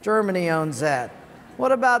not. Germany owns that.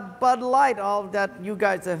 What about Bud Light? All that you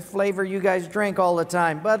guys, the flavor you guys drink all the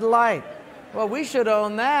time. Bud Light. Well, we should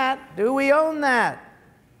own that. Do we own that?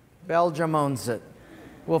 Belgium owns it.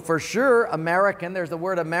 Well, for sure, American. There's the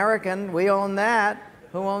word American. We own that.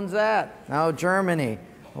 Who owns that? Oh, Germany.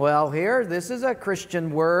 Well, here, this is a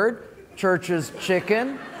Christian word. Church's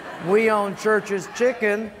Chicken. We own Church's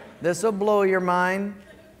Chicken. This will blow your mind.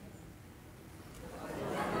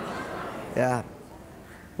 Yeah.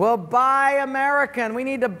 Well, buy American. We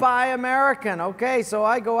need to buy American. Okay, so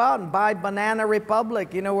I go out and buy Banana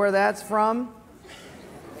Republic. You know where that's from?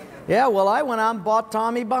 Yeah, well, I went out and bought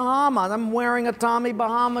Tommy Bahama. I'm wearing a Tommy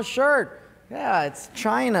Bahama shirt. Yeah, it's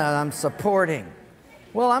China I'm supporting.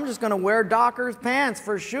 Well, I'm just going to wear Dockers pants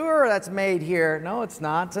for sure. That's made here. No, it's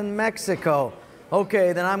not. It's in Mexico.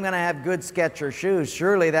 Okay, then I'm going to have good Skechers shoes.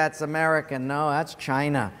 Surely that's American. No, that's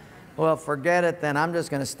China. Well, forget it then. I'm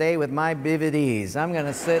just going to stay with my BVDs. I'm going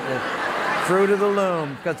to sit with Fruit of the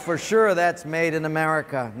Loom, because for sure that's made in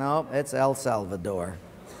America. No, it's El Salvador.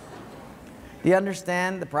 Do you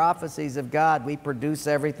understand the prophecies of God? We produce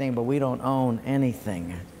everything, but we don't own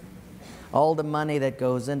anything. All the money that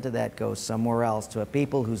goes into that goes somewhere else, to a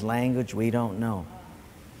people whose language we don't know.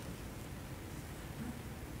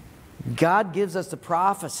 God gives us the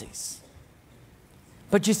prophecies.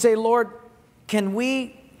 But you say, Lord, can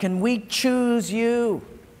we choose you?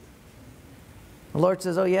 The Lord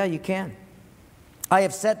says, oh yeah, you can. I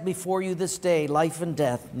have set before you this day life and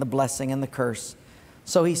death, the blessing and the curse.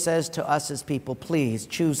 So he says to us as people, please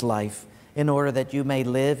choose life, in order that you may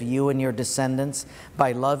live, you and your descendants,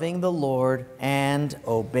 by loving the Lord and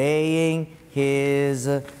obeying His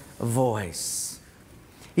voice.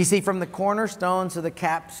 You see, from the cornerstones to the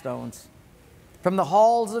capstones, from the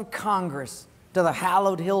halls of Congress to the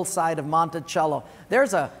hallowed hillside of Monticello,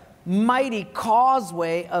 there's a mighty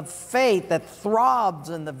causeway of faith that throbs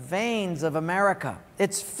in the veins of America.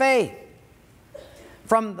 It's faith.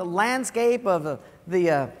 From the landscape of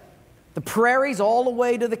the prairies all the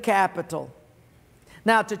way to the Capitol.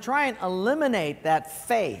 Now, to try and eliminate that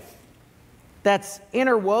faith that's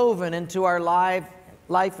interwoven into our life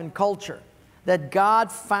and culture, that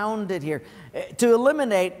God founded here, to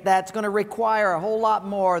eliminate that's going to require a whole lot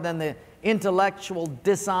more than the intellectual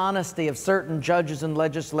dishonesty of certain judges and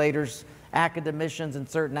legislators, academicians, and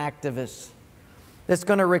certain activists. It's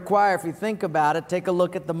going to require, if you think about it, take a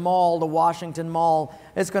look at the mall, the Washington Mall.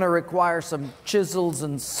 It's going to require some chisels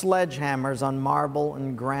and sledgehammers on marble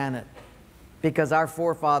and granite, because our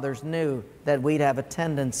forefathers knew that we'd have a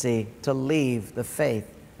tendency to leave the faith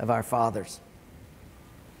of our fathers.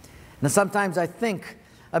 Now, sometimes I think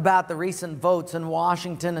about the recent votes in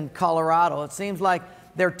Washington and Colorado. It seems like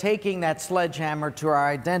they're taking that sledgehammer to our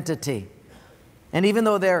identity. And even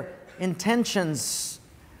though their intentions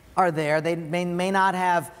are there, they may not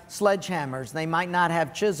have sledgehammers, they might not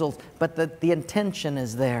have chisels, but the intention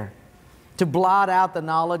is there to blot out the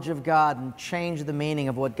knowledge of God and change the meaning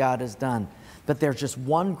of what God has done. But there's just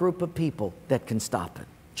one group of people that can stop it,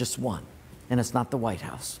 just one, and it's not the White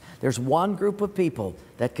House. There's one group of people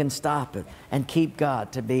that can stop it and keep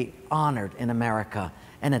God to be honored in America,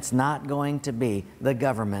 and it's not going to be the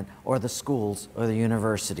government or the schools or the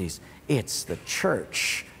universities. It's the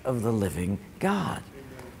church of the living God.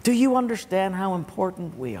 Do you understand how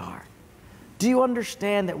important we are? Do you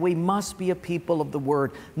understand that we must be a people of the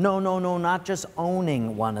Word? No, not just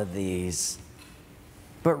owning one of these,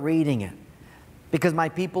 but reading it. Because my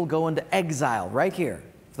people go into exile right here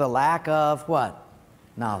for the lack of what?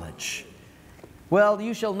 Knowledge. Well,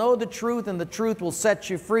 you shall know the truth, and the truth will set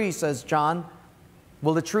you free, says John.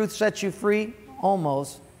 Will the truth set you free?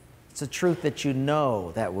 Almost. It's the truth that you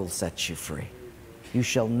know that will set you free. You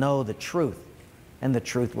shall know the truth, and the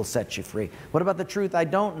truth will set you free. What about the truth I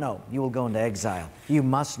don't know? You will go into exile. You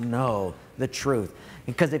must know the truth.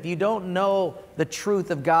 Because if you don't know the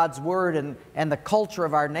truth of God's Word and the culture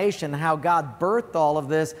of our nation, how God birthed all of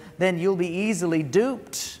this, then you'll be easily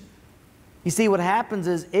duped. You see, what happens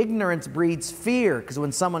is ignorance breeds fear, because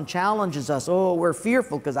when someone challenges us, oh, we're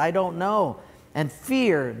fearful because I don't know. And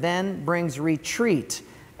fear then brings retreat.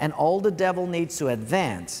 And all the devil needs to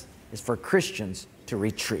advance is for Christians to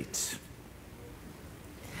retreat.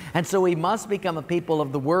 And so we must become a people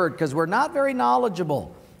of the Word, because we're not very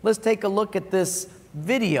knowledgeable. Let's take a look at this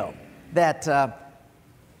video that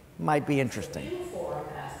might be interesting.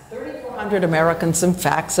 3,400 Americans some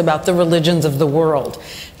facts about the religions of the world,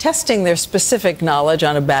 testing their specific knowledge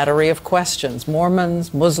on a battery of questions: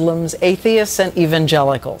 Mormons, Muslims, atheists, and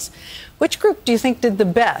evangelicals. Which group do you think did the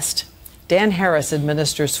best? Dan Harris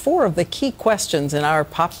administers 4 of the key questions in our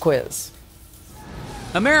pop quiz.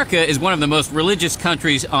 America is one of the most religious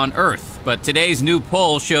countries on earth, but today's new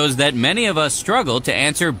poll shows that many of us struggle to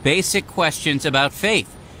answer basic questions about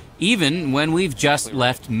faith, even when we've just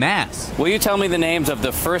left Mass. Will you tell me the names of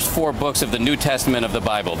the first 4 books of the New Testament of the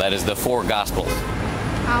Bible, that is the 4 Gospels?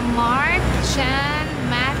 Mark, John,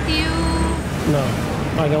 Matthew. No,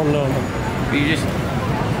 I don't know them.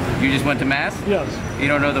 You just went to Mass? Yes. You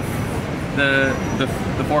don't know the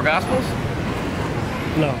 4 Gospels?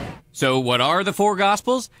 No. So what are the 4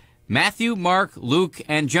 Gospels? Matthew, Mark, Luke,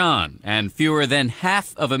 and John, and fewer than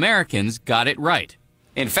half of Americans got it right.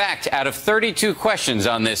 In fact, out of 32 questions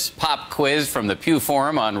on this pop quiz from the Pew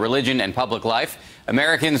Forum on religion and public life,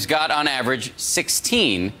 Americans got on average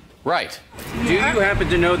 16 Right. Do you happen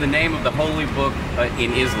to know the name of the holy book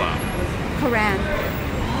in Islam? Quran.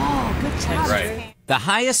 Oh, good job. Right. The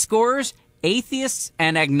highest scorers, atheists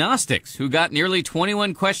and agnostics, who got nearly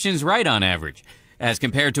 21 questions right on average, as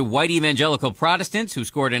compared to white evangelical Protestants, who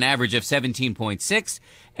scored an average of 17.6,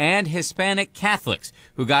 and Hispanic Catholics,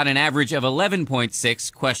 who got an average of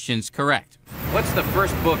 11.6 questions correct. What's the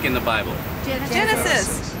first book in the Bible?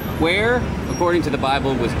 Genesis. Where, according to the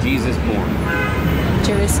Bible, was Jesus born?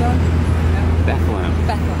 Jerusalem. Bethlehem.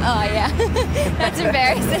 Bethlehem. Oh, yeah. That's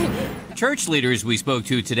embarrassing. Church leaders we spoke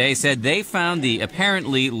to today said they found the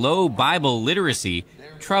apparently low Bible literacy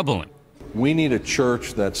troubling. We need a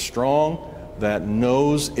church that's strong, that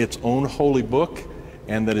knows its own holy book,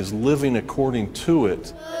 and that is living according to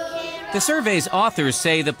it. The survey's authors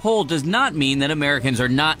say the poll does not mean that Americans are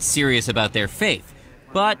not serious about their faith,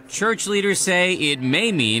 but church leaders say it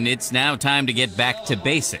may mean it's now time to get back to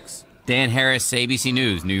basics. Dan Harris, ABC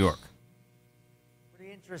News, New York.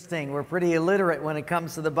 Pretty interesting. We're pretty illiterate when it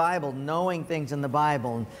comes to the Bible, knowing things in the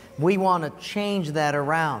Bible. And we want to change that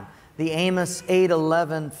around. The Amos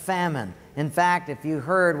 8:11 famine. In fact, if you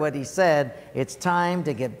heard what he said, it's time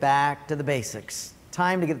to get back to the basics.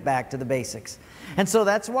 Time to get back to the basics. And so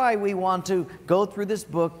that's why we want to go through this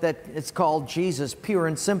book that it's called Jesus, Pure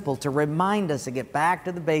and Simple, to remind us to get back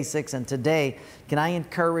to the basics. And today, can I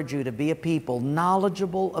encourage you to be a people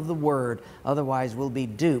knowledgeable of the Word? Otherwise, we'll be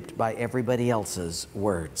duped by everybody else's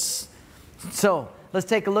words. So let's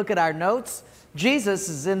take a look at our notes. Jesus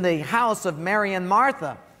is in the house of Mary and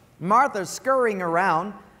Martha. Martha's scurrying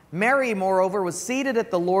around. Mary, moreover, was seated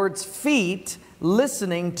at the Lord's feet,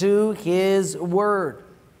 listening to His word.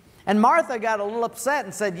 And Martha got a little upset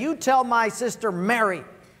and said, "You tell my sister Mary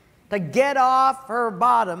to get off her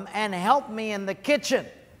bottom and help me in the kitchen.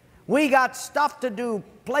 We got stuff to do,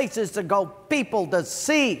 places to go, people to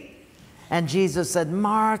see." And Jesus said,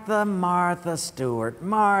 "Martha, Martha Stewart,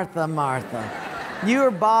 Martha, Martha,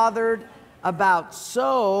 you're bothered about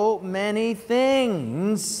so many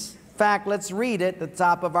things." In fact, let's read it at the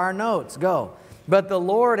top of our notes. Go. "But the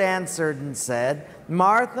Lord answered and said,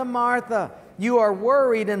 Martha, Martha, you are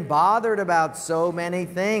worried and bothered about so many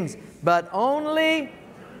things, but only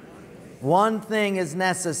one thing is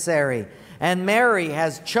necessary. And Mary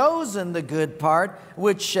has chosen the good part,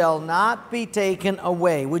 which shall not be taken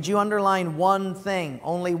away." Would you underline one thing?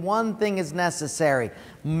 Only one thing is necessary.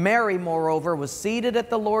 Mary, moreover, was seated at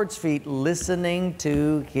the Lord's feet, listening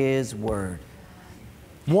to His word.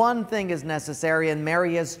 One thing is necessary, and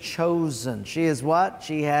Mary has chosen. She is what?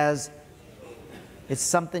 She has... It's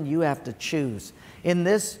something you have to choose. In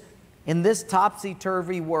this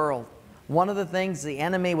topsy-turvy world, one of the things the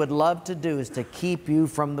enemy would love to do is to keep you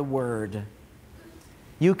from the Word.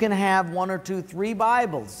 You can have 1 or 2, 3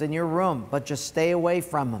 Bibles in your room, but just stay away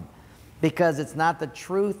from them, because it's not the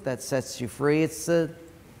truth that sets you free. It's the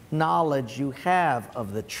knowledge you have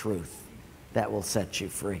of the truth that will set you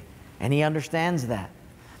free. And He understands that.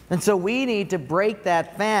 And so we need to break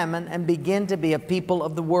that famine and begin to be a people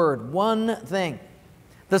of the Word. One thing.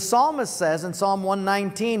 The psalmist says in Psalm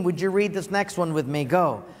 119, would you read this next one with me?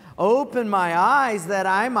 Go. "Open my eyes that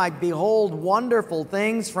I might behold wonderful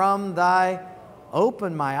things from Thy..."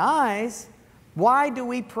 Open my eyes? Why do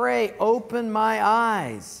we pray, "Open my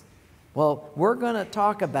eyes"? Well, we're going to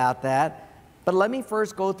talk about that, but let me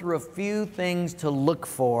first go through a few things to look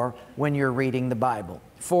for when you're reading the Bible.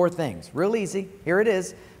 4 things. Real easy. Here it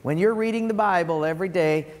is. When you're reading the Bible every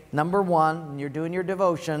day, number 1, when you're doing your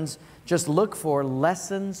devotions, just look for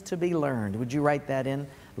lessons to be learned. Would you write that in?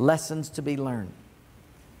 Lessons to be learned.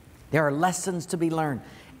 There are lessons to be learned.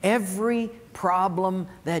 Every problem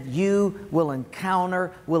that you will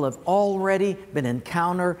encounter will have already been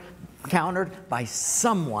encountered by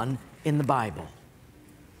someone in the Bible.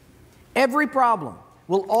 Every problem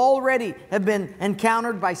will already have been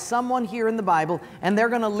encountered by someone here in the Bible, and they're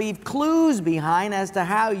going to leave clues behind as to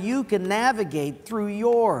how you can navigate through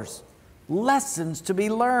yours. Lessons to be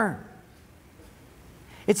learned.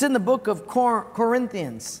 It's in the book of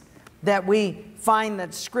Corinthians that we find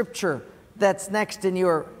that scripture that's next in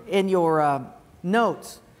your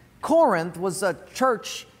notes. Corinth was a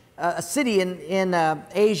church, a city in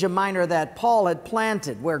Asia Minor that Paul had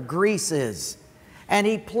planted, where Greece is. And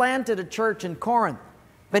he planted a church in Corinth.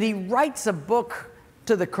 But he writes a book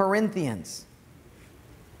to the Corinthians.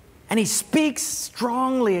 And he speaks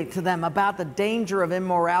strongly to them about the danger of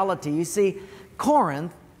immorality. You see,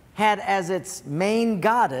 Corinth had as its main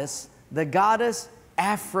goddess the goddess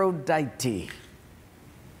Aphrodite.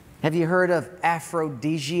 Have you heard of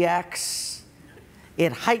aphrodisiacs?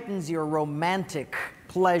 It heightens your romantic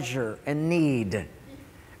pleasure and need.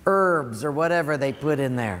 Herbs or whatever they put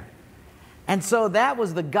in there. And so that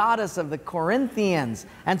was the goddess of the Corinthians.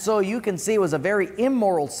 And so you can see it was a very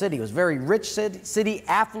immoral city. It was a very rich city,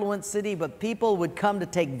 affluent city, but people would come to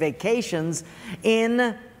take vacations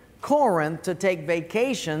in Corinth, to take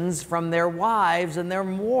vacations from their wives and their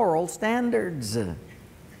moral standards.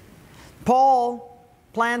 Paul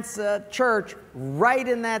plants a church right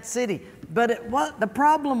in that city. But the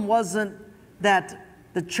problem wasn't that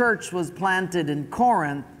the church was planted in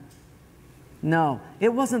Corinth. No, it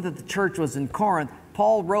wasn't that the church was in Corinth.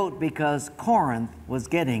 Paul wrote because Corinth was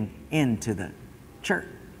getting into the church.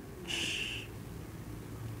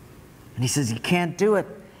 And he says, you can't do it.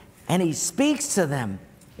 And he speaks to them.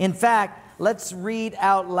 In fact, let's read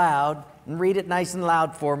out loud, and read it nice and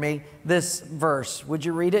loud for me, this verse. Would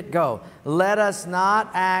you read it? Go. Let us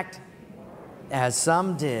not act as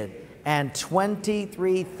some did, and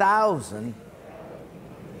 23,000,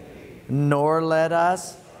 nor let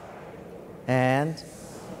us, and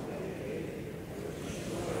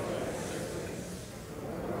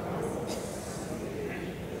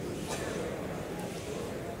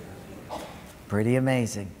pretty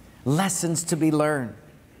amazing. Lessons to be learned.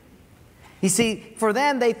 You see, for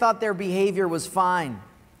them, they thought their behavior was fine.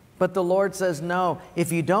 But the Lord says, no,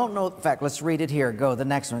 if you don't know, in fact, let's read it here. Go, the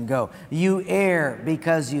next one, go. You err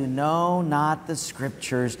because you know not the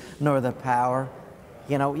Scriptures nor the power.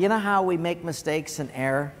 You know how we make mistakes and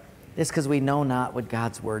error? It's because we know not what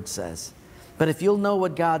God's Word says. But if you'll know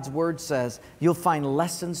what God's Word says, you'll find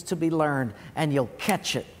lessons to be learned, and you'll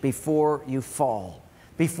catch it before you fall.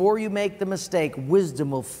 Before you make the mistake,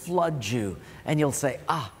 wisdom will flood you, and you'll say,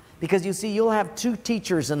 because you see, you'll have two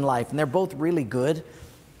teachers in life, and they're both really good.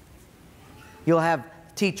 You'll have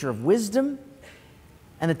a teacher of wisdom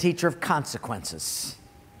and a teacher of consequences.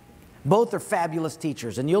 Both are fabulous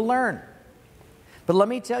teachers, and you'll learn. But let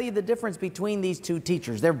me tell you the difference between these two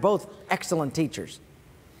teachers. They're both excellent teachers.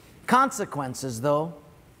 Consequences, though,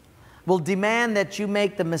 will demand that you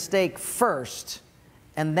make the mistake first,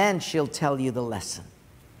 and then she'll tell you the lesson.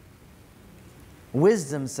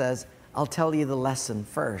 Wisdom says, I'll tell you the lesson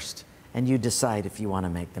first, and you decide if you want to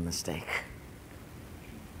make the mistake.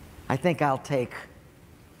 I think I'll take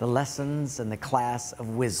the lessons and the class of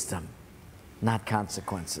wisdom, not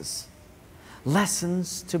consequences.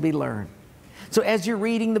 Lessons to be learned. So as you're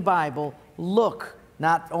reading the Bible, look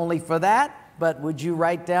not only for that, but would you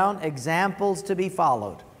write down examples to be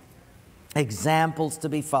followed? Examples to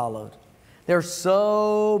be followed. There are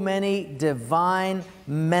so many divine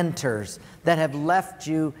mentors that have left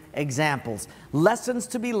you examples. Lessons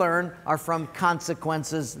to be learned are from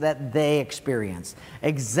consequences that they experienced.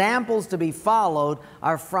 Examples to be followed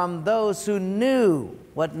are from those who knew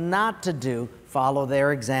what not to do. Follow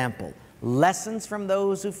their example. Lessons from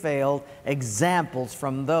those who failed, examples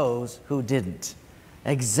from those who didn't.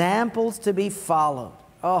 Examples to be followed.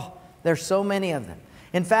 Oh, there's so many of them.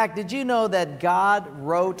 In fact, did you know that God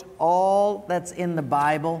wrote all that's in the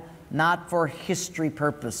Bible not for history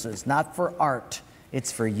purposes, not for art?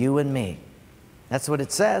 It's for you and me. That's what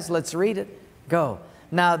it says. Let's read it. Go.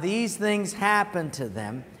 Now these things happened to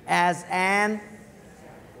them and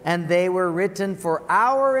they were written for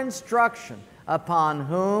our instruction, upon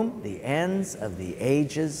whom the ends of the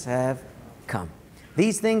ages have come.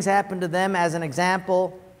 These things happened to them as an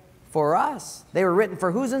example for us. They were written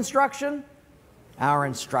for whose instruction? Our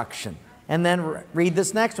instruction. And then read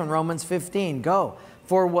this next one, Romans 15. Go.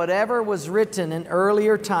 For whatever was written in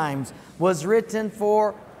earlier times was written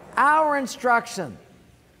for our instruction.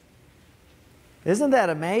 Isn't that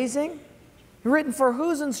amazing? Written for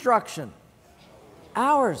whose instruction?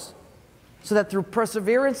 Ours. So that through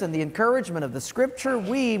perseverance and the encouragement of the Scripture,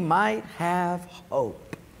 we might have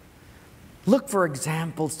hope. Look for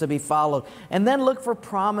examples to be followed, and then look for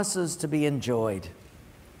promises to be enjoyed.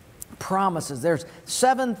 Promises. There's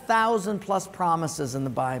 7,000 plus promises in the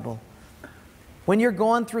Bible. When you're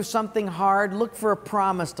going through something hard, look for a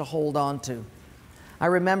promise to hold on to. I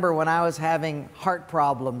remember when I was having heart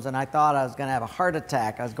problems and I thought I was going to have a heart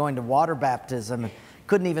attack. I was going to water baptism and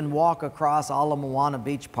couldn't even walk across Ala Moana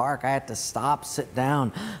Beach Park. I had to stop, sit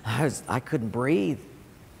down. I couldn't breathe.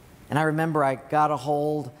 And I remember I got a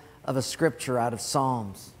hold of a scripture out of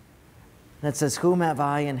Psalms. And it says, whom have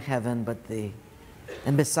I in heaven but thee?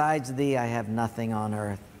 And besides thee I have nothing on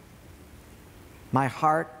earth. My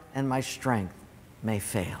heart and my strength may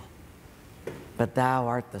fail, but thou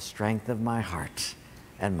art the strength of my heart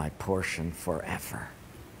and my portion forever.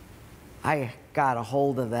 I got a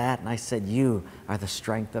hold of that and I said, you are the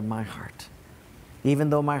strength of my heart.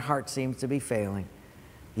 Even though my heart seems to be failing,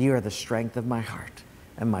 you are the strength of my heart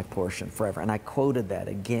and my portion forever. And I quoted that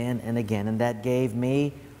again and again, and that gave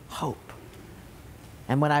me hope.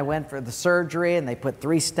 And when I went for the surgery and they put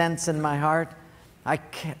 3 stents in my heart, I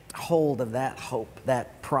kept hold of that hope,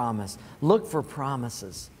 that promise. Look for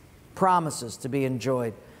promises, promises to be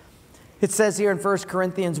enjoyed. It says here in 1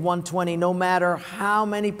 Corinthians 1:20, no matter how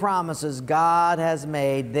many promises God has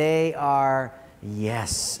made, they are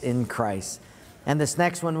yes in Christ. And this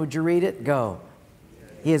next one, would you read it? Go.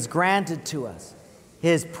 He has granted to us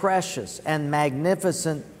His precious and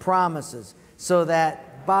magnificent promises, so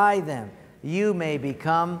that by them you may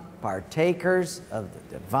become partakers of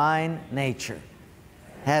the divine nature,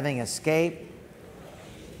 having escaped.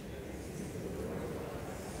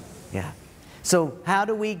 Yeah. So how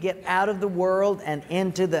do we get out of the world and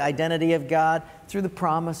into the identity of God? Through the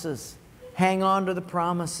promises. Hang on to the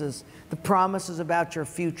promises. The promises about your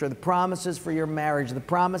future, the promises for your marriage, the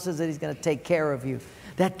promises that He's going to take care of you.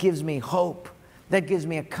 That gives me hope. That gives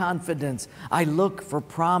me a confidence. I look for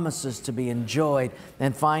promises to be enjoyed.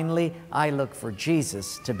 And finally, I look for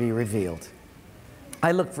Jesus to be revealed.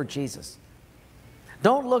 I look for Jesus.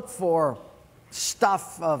 Don't look for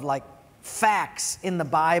stuff of like facts in the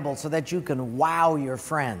Bible so that you can wow your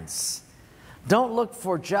friends. Don't look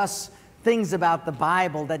for just things about the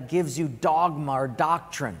Bible that gives you dogma or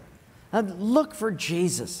doctrine. Look for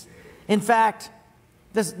Jesus. In fact,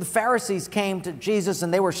 the Pharisees came to Jesus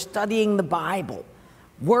and they were studying the Bible,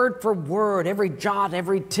 word for word, every jot,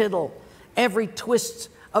 every tittle, every twist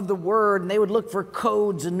of the word, and they would look for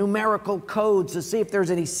codes and numerical codes to see if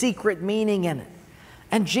there's any secret meaning in it.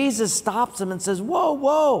 And Jesus stops them and says, whoa,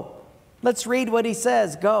 whoa, let's read what He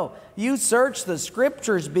says. Go. You search the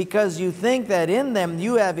Scriptures because you think that in them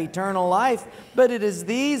you have eternal life, but it is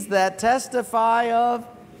these that testify of,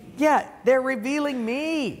 yeah, they're revealing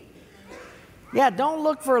me. Yeah, don't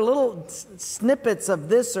look for little snippets of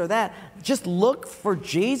this or that. Just look for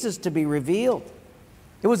Jesus to be revealed.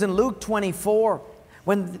 It was in Luke 24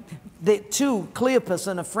 when the two, Cleopas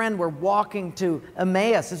and a friend, were walking to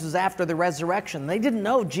Emmaus. This was after the resurrection. They didn't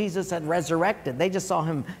know Jesus had resurrected. They just saw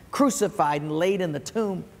Him crucified and laid in the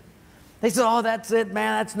tomb. They said, oh, that's it,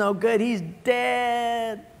 man, that's no good. He's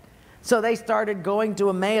dead. So they started going to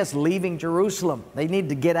Emmaus, leaving Jerusalem. They needed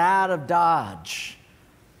to get out of Dodge.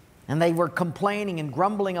 And they were complaining and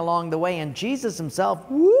grumbling along the way. And Jesus Himself,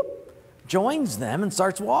 whoop, joins them and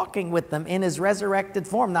starts walking with them in His resurrected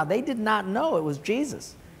form. Now, they did not know it was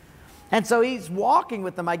Jesus. And so He's walking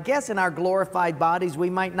with them. I guess in our glorified bodies, we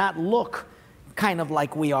might not look kind of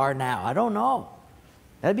like we are now. I don't know.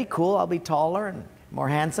 That'd be cool. I'll be taller and more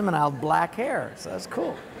handsome, and I'll have black hair. So that's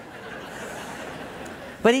cool.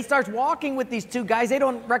 But He starts walking with these two guys. They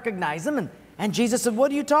don't recognize Him. And Jesus said,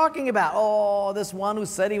 what are you talking about? Oh, this one who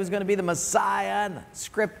said he was going to be the Messiah, and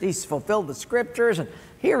he's fulfilled the Scriptures, and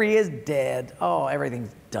here he is dead. Oh,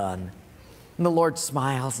 everything's done. And the Lord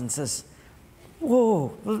smiles and says,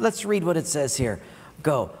 whoa, let's read what it says here.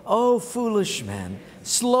 Go. Oh, foolish men,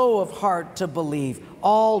 slow of heart to believe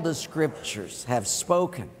all the Scriptures have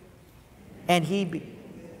spoken. And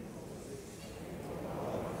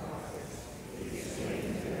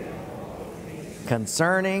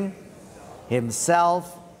concerning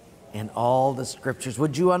Himself in all the Scriptures.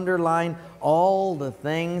 Would you underline all the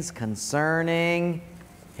things concerning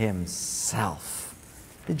Himself?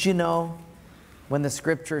 Did you know when the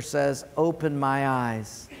Scripture says, open my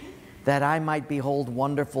eyes that I might behold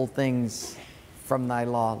wonderful things from Thy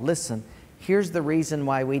law? Listen, here's the reason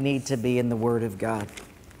why we need to be in the Word of God.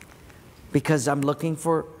 Because I'm looking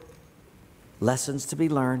for lessons to be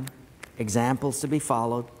learned, examples to be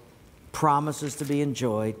followed, promises to be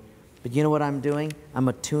enjoyed. But you know what I'm doing? I'm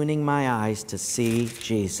attuning my eyes to see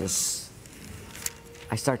Jesus.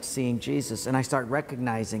 I start seeing Jesus and I start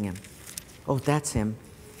recognizing Him. Oh, that's Him.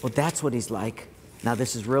 Oh, that's what He's like. Now,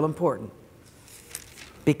 this is real important.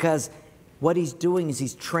 Because what He's doing is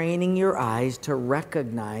He's training your eyes to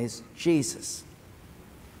recognize Jesus.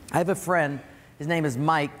 I have a friend, his name is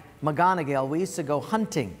Mike McGonigal. We used to go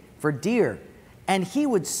hunting for deer. And he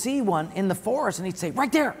would see one in the forest and he'd say,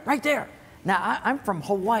 right there, right there. Now, I'm from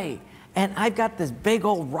Hawaii. And I've got this big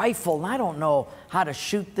old rifle, and I don't know how to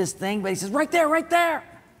shoot this thing, but he says, right there,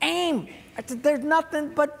 aim. I said, there's nothing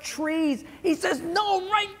but trees. He says, no,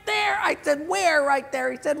 right there. I said, where right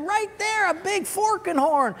there? He said, right there, a big forking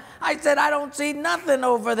horn. I said, I don't see nothing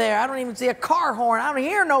over there. I don't even see a car horn. I don't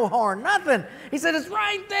hear no horn, nothing. He said, it's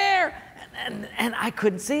right there. And I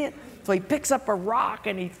couldn't see it. So he picks up a rock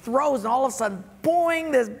and he throws, and all of a sudden,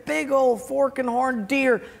 boing, this big old forking horn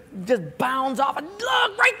deer just bounds off. And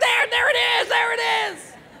look, right there it is, there it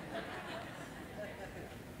is.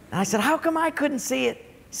 And I said, how come I couldn't see it?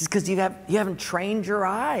 He says, because you haven't trained your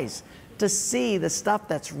eyes to see the stuff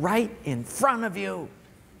that's right in front of you.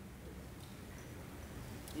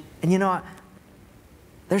 And you know,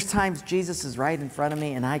 There's times Jesus is right in front of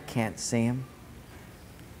me and I can't see him.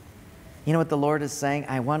 You know what the Lord is saying?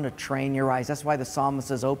 I want to train your eyes. That's why the psalmist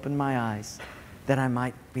says, open my eyes that I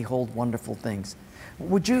might behold wonderful things.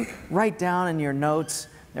 Would you write down in your notes,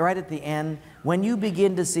 right at the end, when you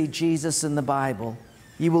begin to see Jesus in the Bible,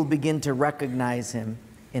 you will begin to recognize him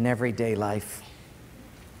in everyday life.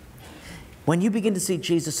 When you begin to see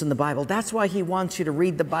Jesus in the Bible, that's why he wants you to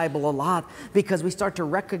read the Bible a lot, because we start to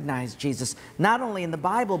recognize Jesus, not only in the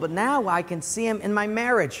Bible, but now I can see him in my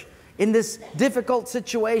marriage, in this difficult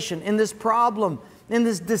situation, in this problem, in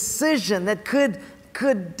this decision that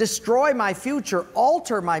could destroy my future,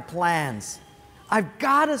 alter my plans. I've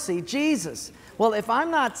got to see Jesus. Well, if I'm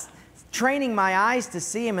not training my eyes to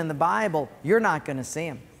see him in the Bible, you're not going to see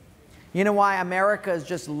him. You know why America is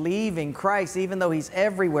just leaving Christ, even though he's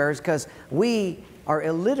everywhere, is because we are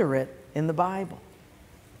illiterate in the Bible.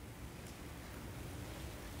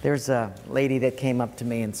 There's a lady that came up to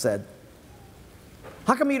me and said,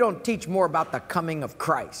 how come you don't teach more about the coming of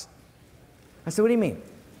Christ? I said, what do you mean?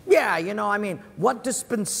 Yeah, you know, I mean, what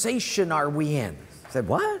dispensation are we in? I said,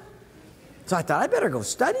 what? So I thought, I better go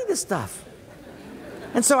study this stuff.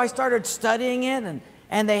 And so I started studying it,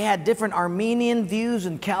 and they had different Armenian views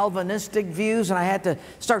and Calvinistic views, and I had to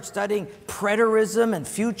start studying preterism and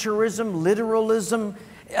futurism, literalism,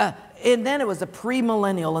 and then it was the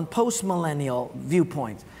premillennial and postmillennial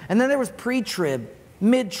viewpoints. And then there was pre-trib,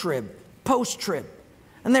 mid-trib, post-trib,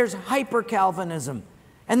 and there's hyper-Calvinism,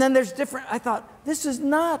 and then there's different. I thought, this is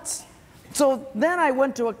nuts. So then I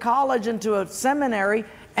went to a college and to a seminary,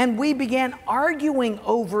 and we began arguing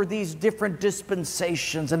over these different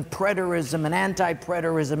dispensations and preterism and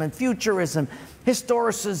anti-preterism and futurism,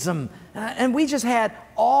 historicism. And we just had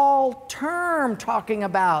all term talking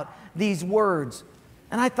about these words.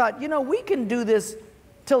 And I thought, you know, we can do this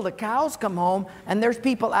till the cows come home, and there's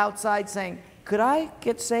people outside saying, could I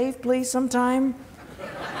get saved, please, sometime?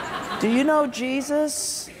 Do you know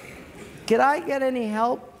Jesus? Could I get any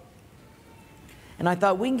help? And I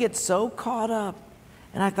thought, we can get so caught up.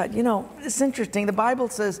 And I thought, you know, it's interesting. The Bible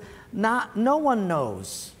says no one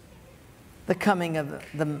knows the coming of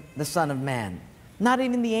the Son of Man. Not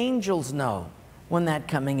even the angels know when that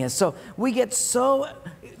coming is. So we get so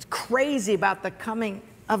crazy about the coming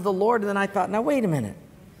of the Lord. And then I thought, now wait a minute.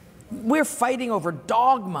 We're fighting over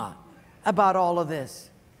dogma about all of this.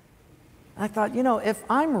 I thought, you know, if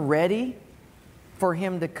I'm ready for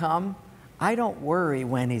him to come, I don't worry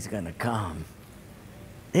when he's going to come.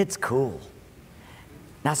 It's cool.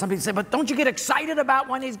 Now some people say, but don't you get excited about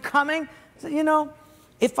when he's coming? I said, you know,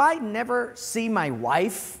 if I never see my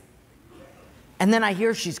wife and then I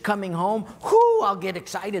hear she's coming home, whoo, I'll get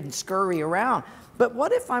excited and scurry around. But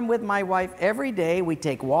what if I'm with my wife every day? We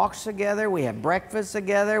take walks together, we have breakfast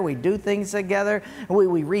together, we do things together,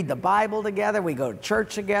 we read the Bible together, we go to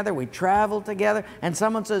church together, we travel together, and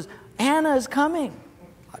someone says, Anna is coming.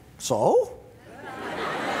 So?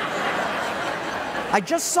 I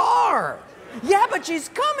just saw her. Yeah, but she's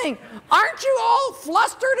coming. Aren't you all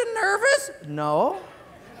flustered and nervous? No.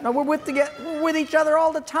 No, we're with each other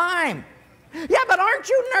all the time. Yeah, but aren't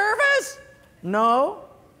you nervous? No.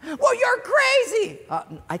 Well, you're crazy.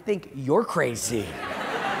 I think you're crazy.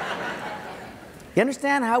 You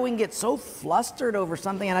understand how we can get so flustered over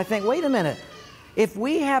something? And I think, wait a minute. If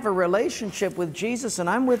we have a relationship with Jesus and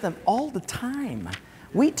I'm with him all the time,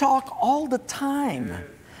 we talk all the time.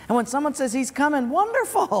 And when someone says he's coming,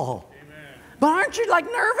 wonderful. But aren't you like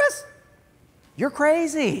nervous? You're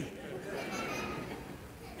crazy.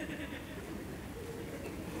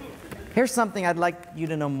 Here's something I'd like you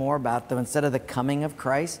to know more about, though. Instead of the coming of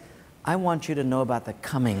Christ, I want you to know about the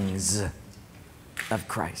comings of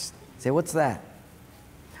Christ. Say, what's that?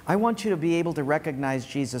 I want you to be able to recognize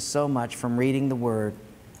Jesus so much from reading the Word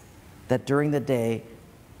that during the day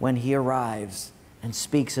when he arrives and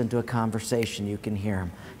speaks into a conversation, you can hear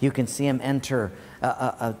him. You can see him enter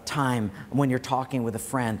a time when you're talking with a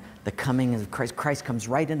friend, the coming of Christ. Christ comes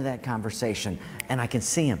right into that conversation, and I can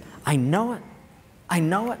see him. I know it. I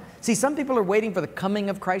know it. See, some people are waiting for the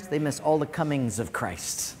coming of Christ. They miss all the comings of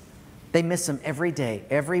Christ. They miss him every day,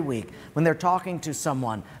 every week. When they're talking to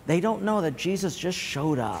someone, they don't know that Jesus just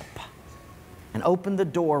showed up and opened the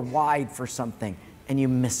door wide for something, and you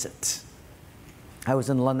miss it. I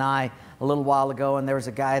was in Lanai a little while ago, and there was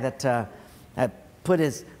a guy that put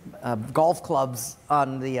his golf clubs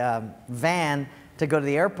on the van to go to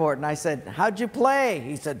the airport, and I said, how'd you play?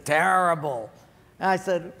 He said, terrible. And I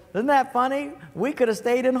said, isn't that funny? We could have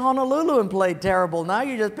stayed in Honolulu and played terrible. Now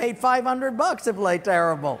you just paid $500 to play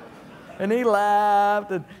terrible. And he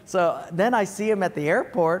laughed. And so then I see him at the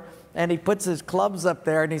airport, and he puts his clubs up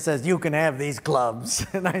there and he says, "You can have these clubs."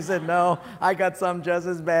 And I said, "No, I got some just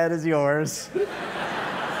as bad as yours."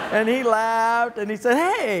 And he laughed and he said,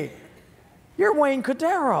 "Hey, you're Wayne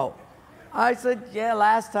Cordero." I said, "Yeah,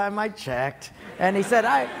 last time I checked." And he said,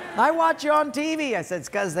 I watch you on TV. I said, "It's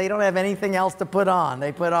because they don't have anything else to put on.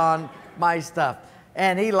 They put on my stuff."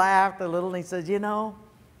 And he laughed a little and he says, "You know,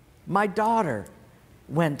 my daughter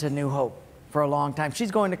went to New Hope for a long time.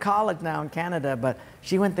 She's going to college now in Canada, but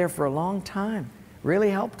she went there for a long time. Really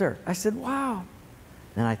helped her." I said, "Wow."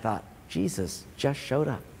 And I thought, Jesus just showed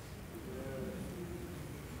up.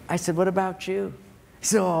 I said, "What about you?" He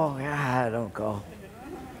said, "Oh, yeah, don't go."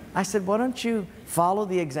 I said, "Why don't you follow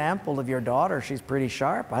the example of your daughter? She's pretty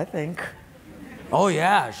sharp, I think." "Oh,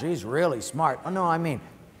 yeah, she's really smart." "Oh, no, I mean,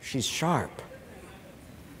 she's sharp."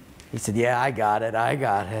 He said, "Yeah, I got it.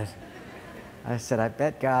 I said, "I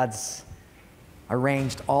bet God's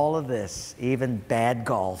arranged all of this, even bad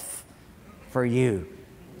golf, for you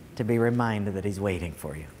to be reminded that he's waiting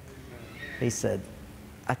for you." He said,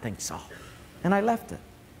 "I think so." And I left it.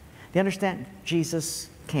 Do you understand? Jesus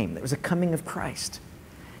came. There was a coming of Christ.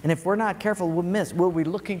 And if we're not careful, we'll be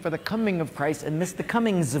looking for the coming of Christ and miss the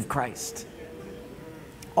comings of Christ.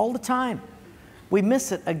 All the time. We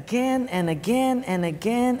miss it again and again and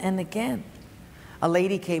again and again. A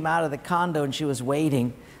lady came out of the condo and she was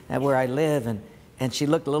waiting at where I live, and she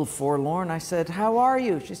looked a little forlorn. I said, "How are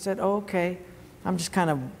you?" She said, "Oh, okay. I'm just kind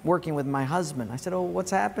of working with my husband." I said, "Oh,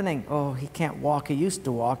 what's happening?" "Oh, he can't walk. He used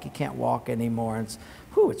to walk. He can't walk anymore. And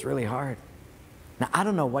it's really hard." Now, I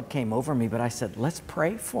don't know what came over me, but I said, "Let's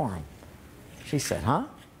pray for him." She said, "Huh?"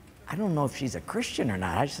 I don't know if she's a Christian or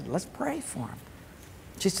not. I said, "Let's pray for him."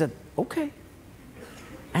 She said, "Okay."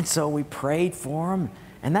 And so we prayed for him,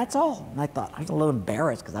 and that's all. And I thought, I was a little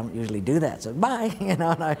embarrassed because I don't usually do that. So bye, and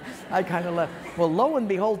I kind of left. Well, lo and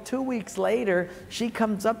behold, 2 weeks later, she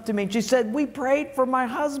comes up to me and she said, "We prayed for my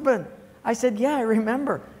husband." I said, "Yeah, I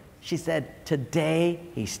remember." She said, "Today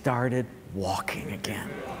he started walking again."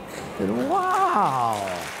 I said, "Wow.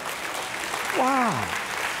 Wow."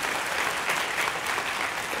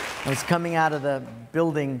 I was coming out of the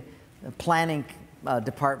building planning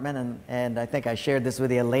department, and I think I shared this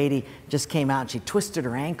with you. A lady just came out and she twisted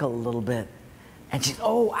her ankle a little bit. And she said,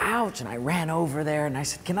 "Oh, ouch." And I ran over there and I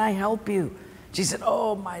said, "Can I help you?" She said,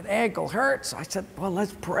 "Oh, my ankle hurts." I said, "Well,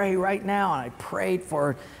 let's pray right now." And I prayed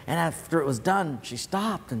for her. And after it was done, she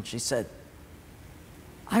stopped and she said,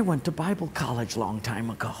 "I went to Bible college a long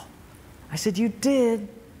time ago." I said, "You did?"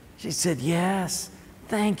 She said, "Yes.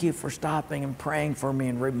 Thank you for stopping and praying for me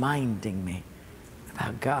and reminding me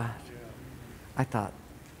about God." I thought,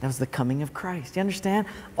 that was the coming of Christ. You understand?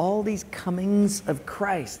 All these comings of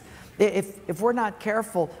Christ. If we're not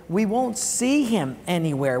careful, we won't see him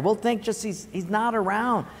anywhere. We'll think just he's not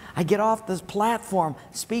around. I get off this platform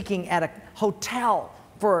speaking at a hotel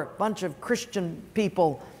for a bunch of Christian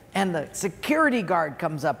people, and the security guard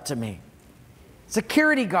comes up to me.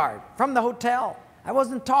 Security guard from the hotel. I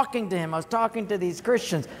wasn't talking to him. I was talking to these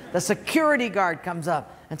Christians. The security guard comes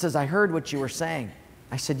up and says, "I heard what you were saying."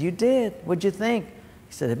 I said, "You did? What'd you think?"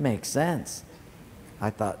 He said, "It makes sense." I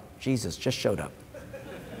thought, Jesus just showed up.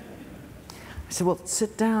 I said, "Well,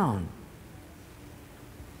 sit down."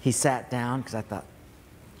 He sat down because I thought,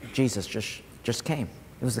 Jesus just came.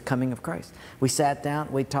 It was the coming of Christ. We sat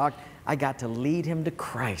down, we talked. I got to lead him to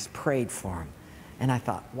Christ, prayed for him. And I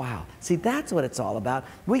thought, wow, see, that's what it's all about.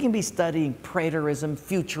 We can be studying preterism,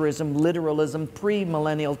 futurism, literalism,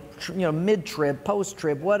 premillennial, mid-trib,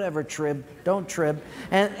 post-trib, whatever trib, don't trib.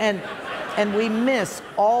 And we miss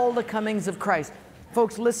all the comings of Christ.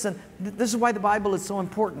 Folks, listen, this is why the Bible is so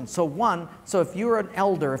important. So if you're an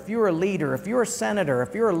elder, if you're a leader, if you're a senator,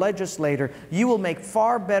 if you're a legislator, you will make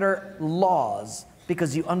far better laws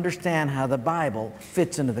because you understand how the Bible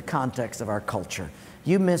fits into the context of our culture.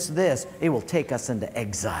 You miss this, it will take us into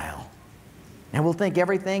exile. And we'll think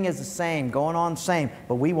everything is the same, going on same,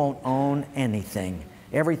 but we won't own anything.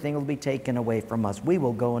 Everything will be taken away from us. We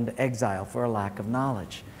will go into exile for a lack of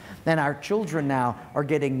knowledge. Then our children now are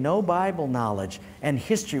getting no Bible knowledge, and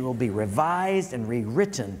history will be revised and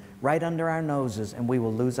rewritten right under our noses, and we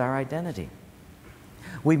will lose our identity.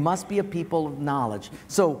 We must be a people of knowledge.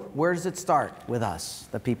 So where does it start? With us,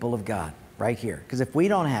 the people of God. Right here. Because if we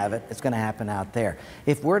don't have it, it's going to happen out there.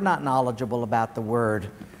 If we're not knowledgeable about the Word,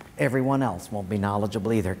 everyone else won't be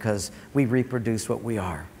knowledgeable either because we reproduce what we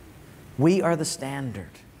are. We are the standard.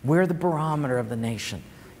 We're the barometer of the nation.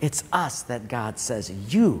 It's us that God says,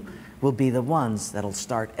 you will be the ones that'll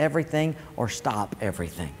start everything or stop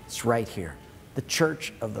everything. It's right here. The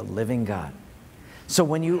church of the living God. So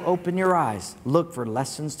when you open your eyes, look for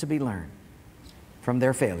lessons to be learned from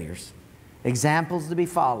their failures examples to be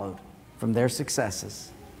followed from their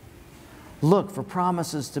successes. Look for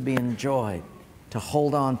promises to be enjoyed, to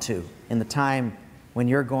hold on to in the time when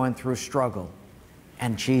you're going through struggle.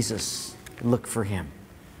 And Jesus, look for Him.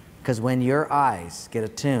 Because when your eyes get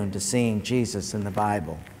attuned to seeing Jesus in the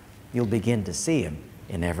Bible, you'll begin to see Him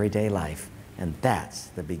in everyday life. And that's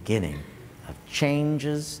the beginning of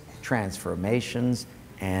changes, transformations,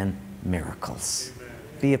 and miracles.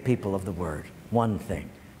 Be a people of the Word. One thing.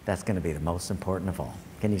 That's going to be the most important of all.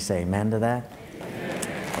 Can you say amen to that? Amen.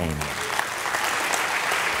 Amen.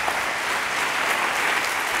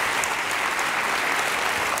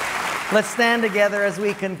 Let's stand together as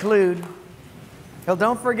we conclude. Well,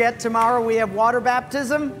 don't forget, tomorrow we have water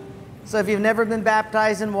baptism. So if you've never been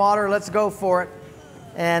baptized in water, let's go for it.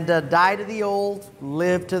 And die to the old,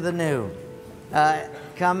 live to the new.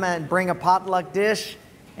 Come and bring a potluck dish,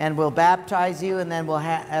 and we'll baptize you, and then we'll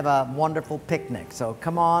have a wonderful picnic. So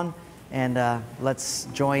come on, and let's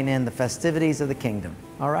join in the festivities of the kingdom.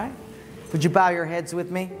 All right? Would you bow your heads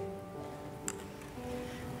with me?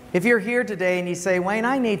 If you're here today and you say, Wayne,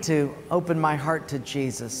 I need to open my heart to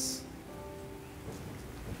Jesus.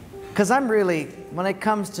 Because I'm really, when it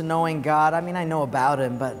comes to knowing God, I mean, I know about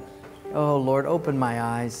Him, but, oh, Lord, open my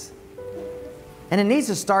eyes. And it needs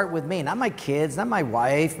to start with me, not my kids, not my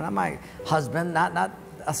wife, not my husband, not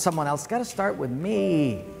someone else. It's got to start with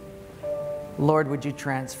me. Lord, would you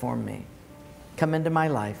transform me? Come into my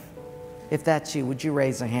life. If that's you, would you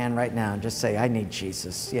raise a hand right now and just say, I need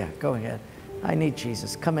Jesus? Yeah, go ahead. I need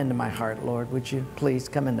Jesus. Come into my heart, Lord. Would you please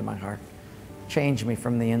come into my heart? Change me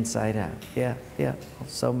from the inside out. Yeah,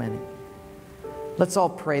 so many. Let's all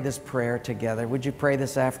pray this prayer together. Would you pray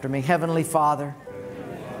this after me? Heavenly Father,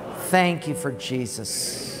 thank you for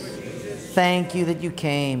Jesus. Thank you that you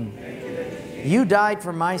came. You died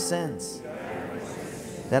for my sins,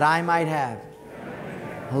 that I might have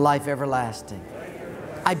a life everlasting.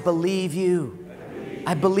 I believe you.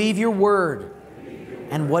 I believe your word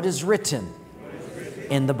and what is written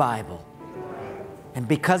in the Bible. And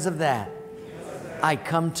because of that, I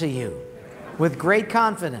come to you with great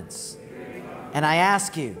confidence, and I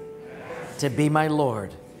ask you to be my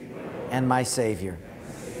Lord and my Savior.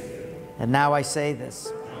 And now I say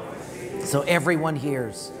this, so everyone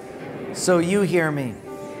hears, so you hear me,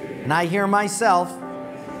 and I hear myself,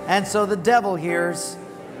 and so the devil hears.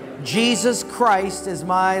 Jesus Christ is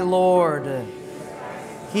my Lord.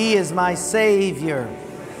 He is my Savior.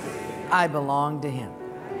 I belong to Him.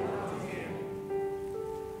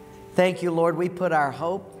 Thank you, Lord. We put our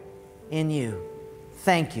hope in you.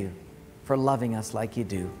 Thank you for loving us like you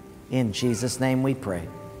do. In Jesus' name we pray.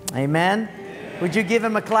 Amen. Would you give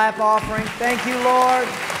Him a clap offering? Thank you, Lord.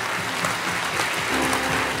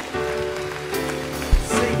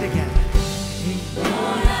 Sing together.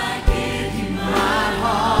 Lord, I give you my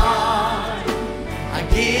heart. I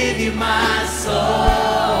give you my soul.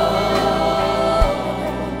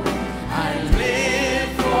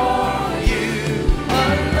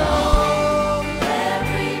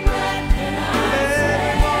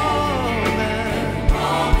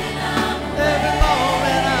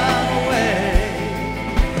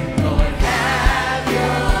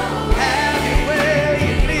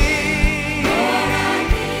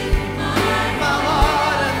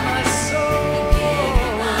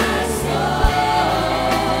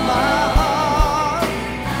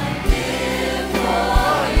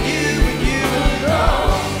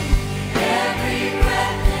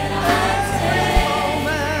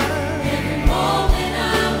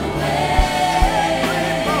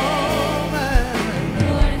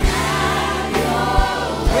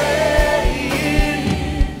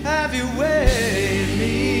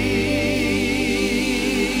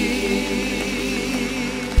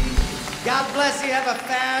 God bless you. Have a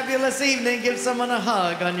fabulous evening. Give someone a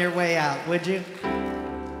hug on your way out, would you?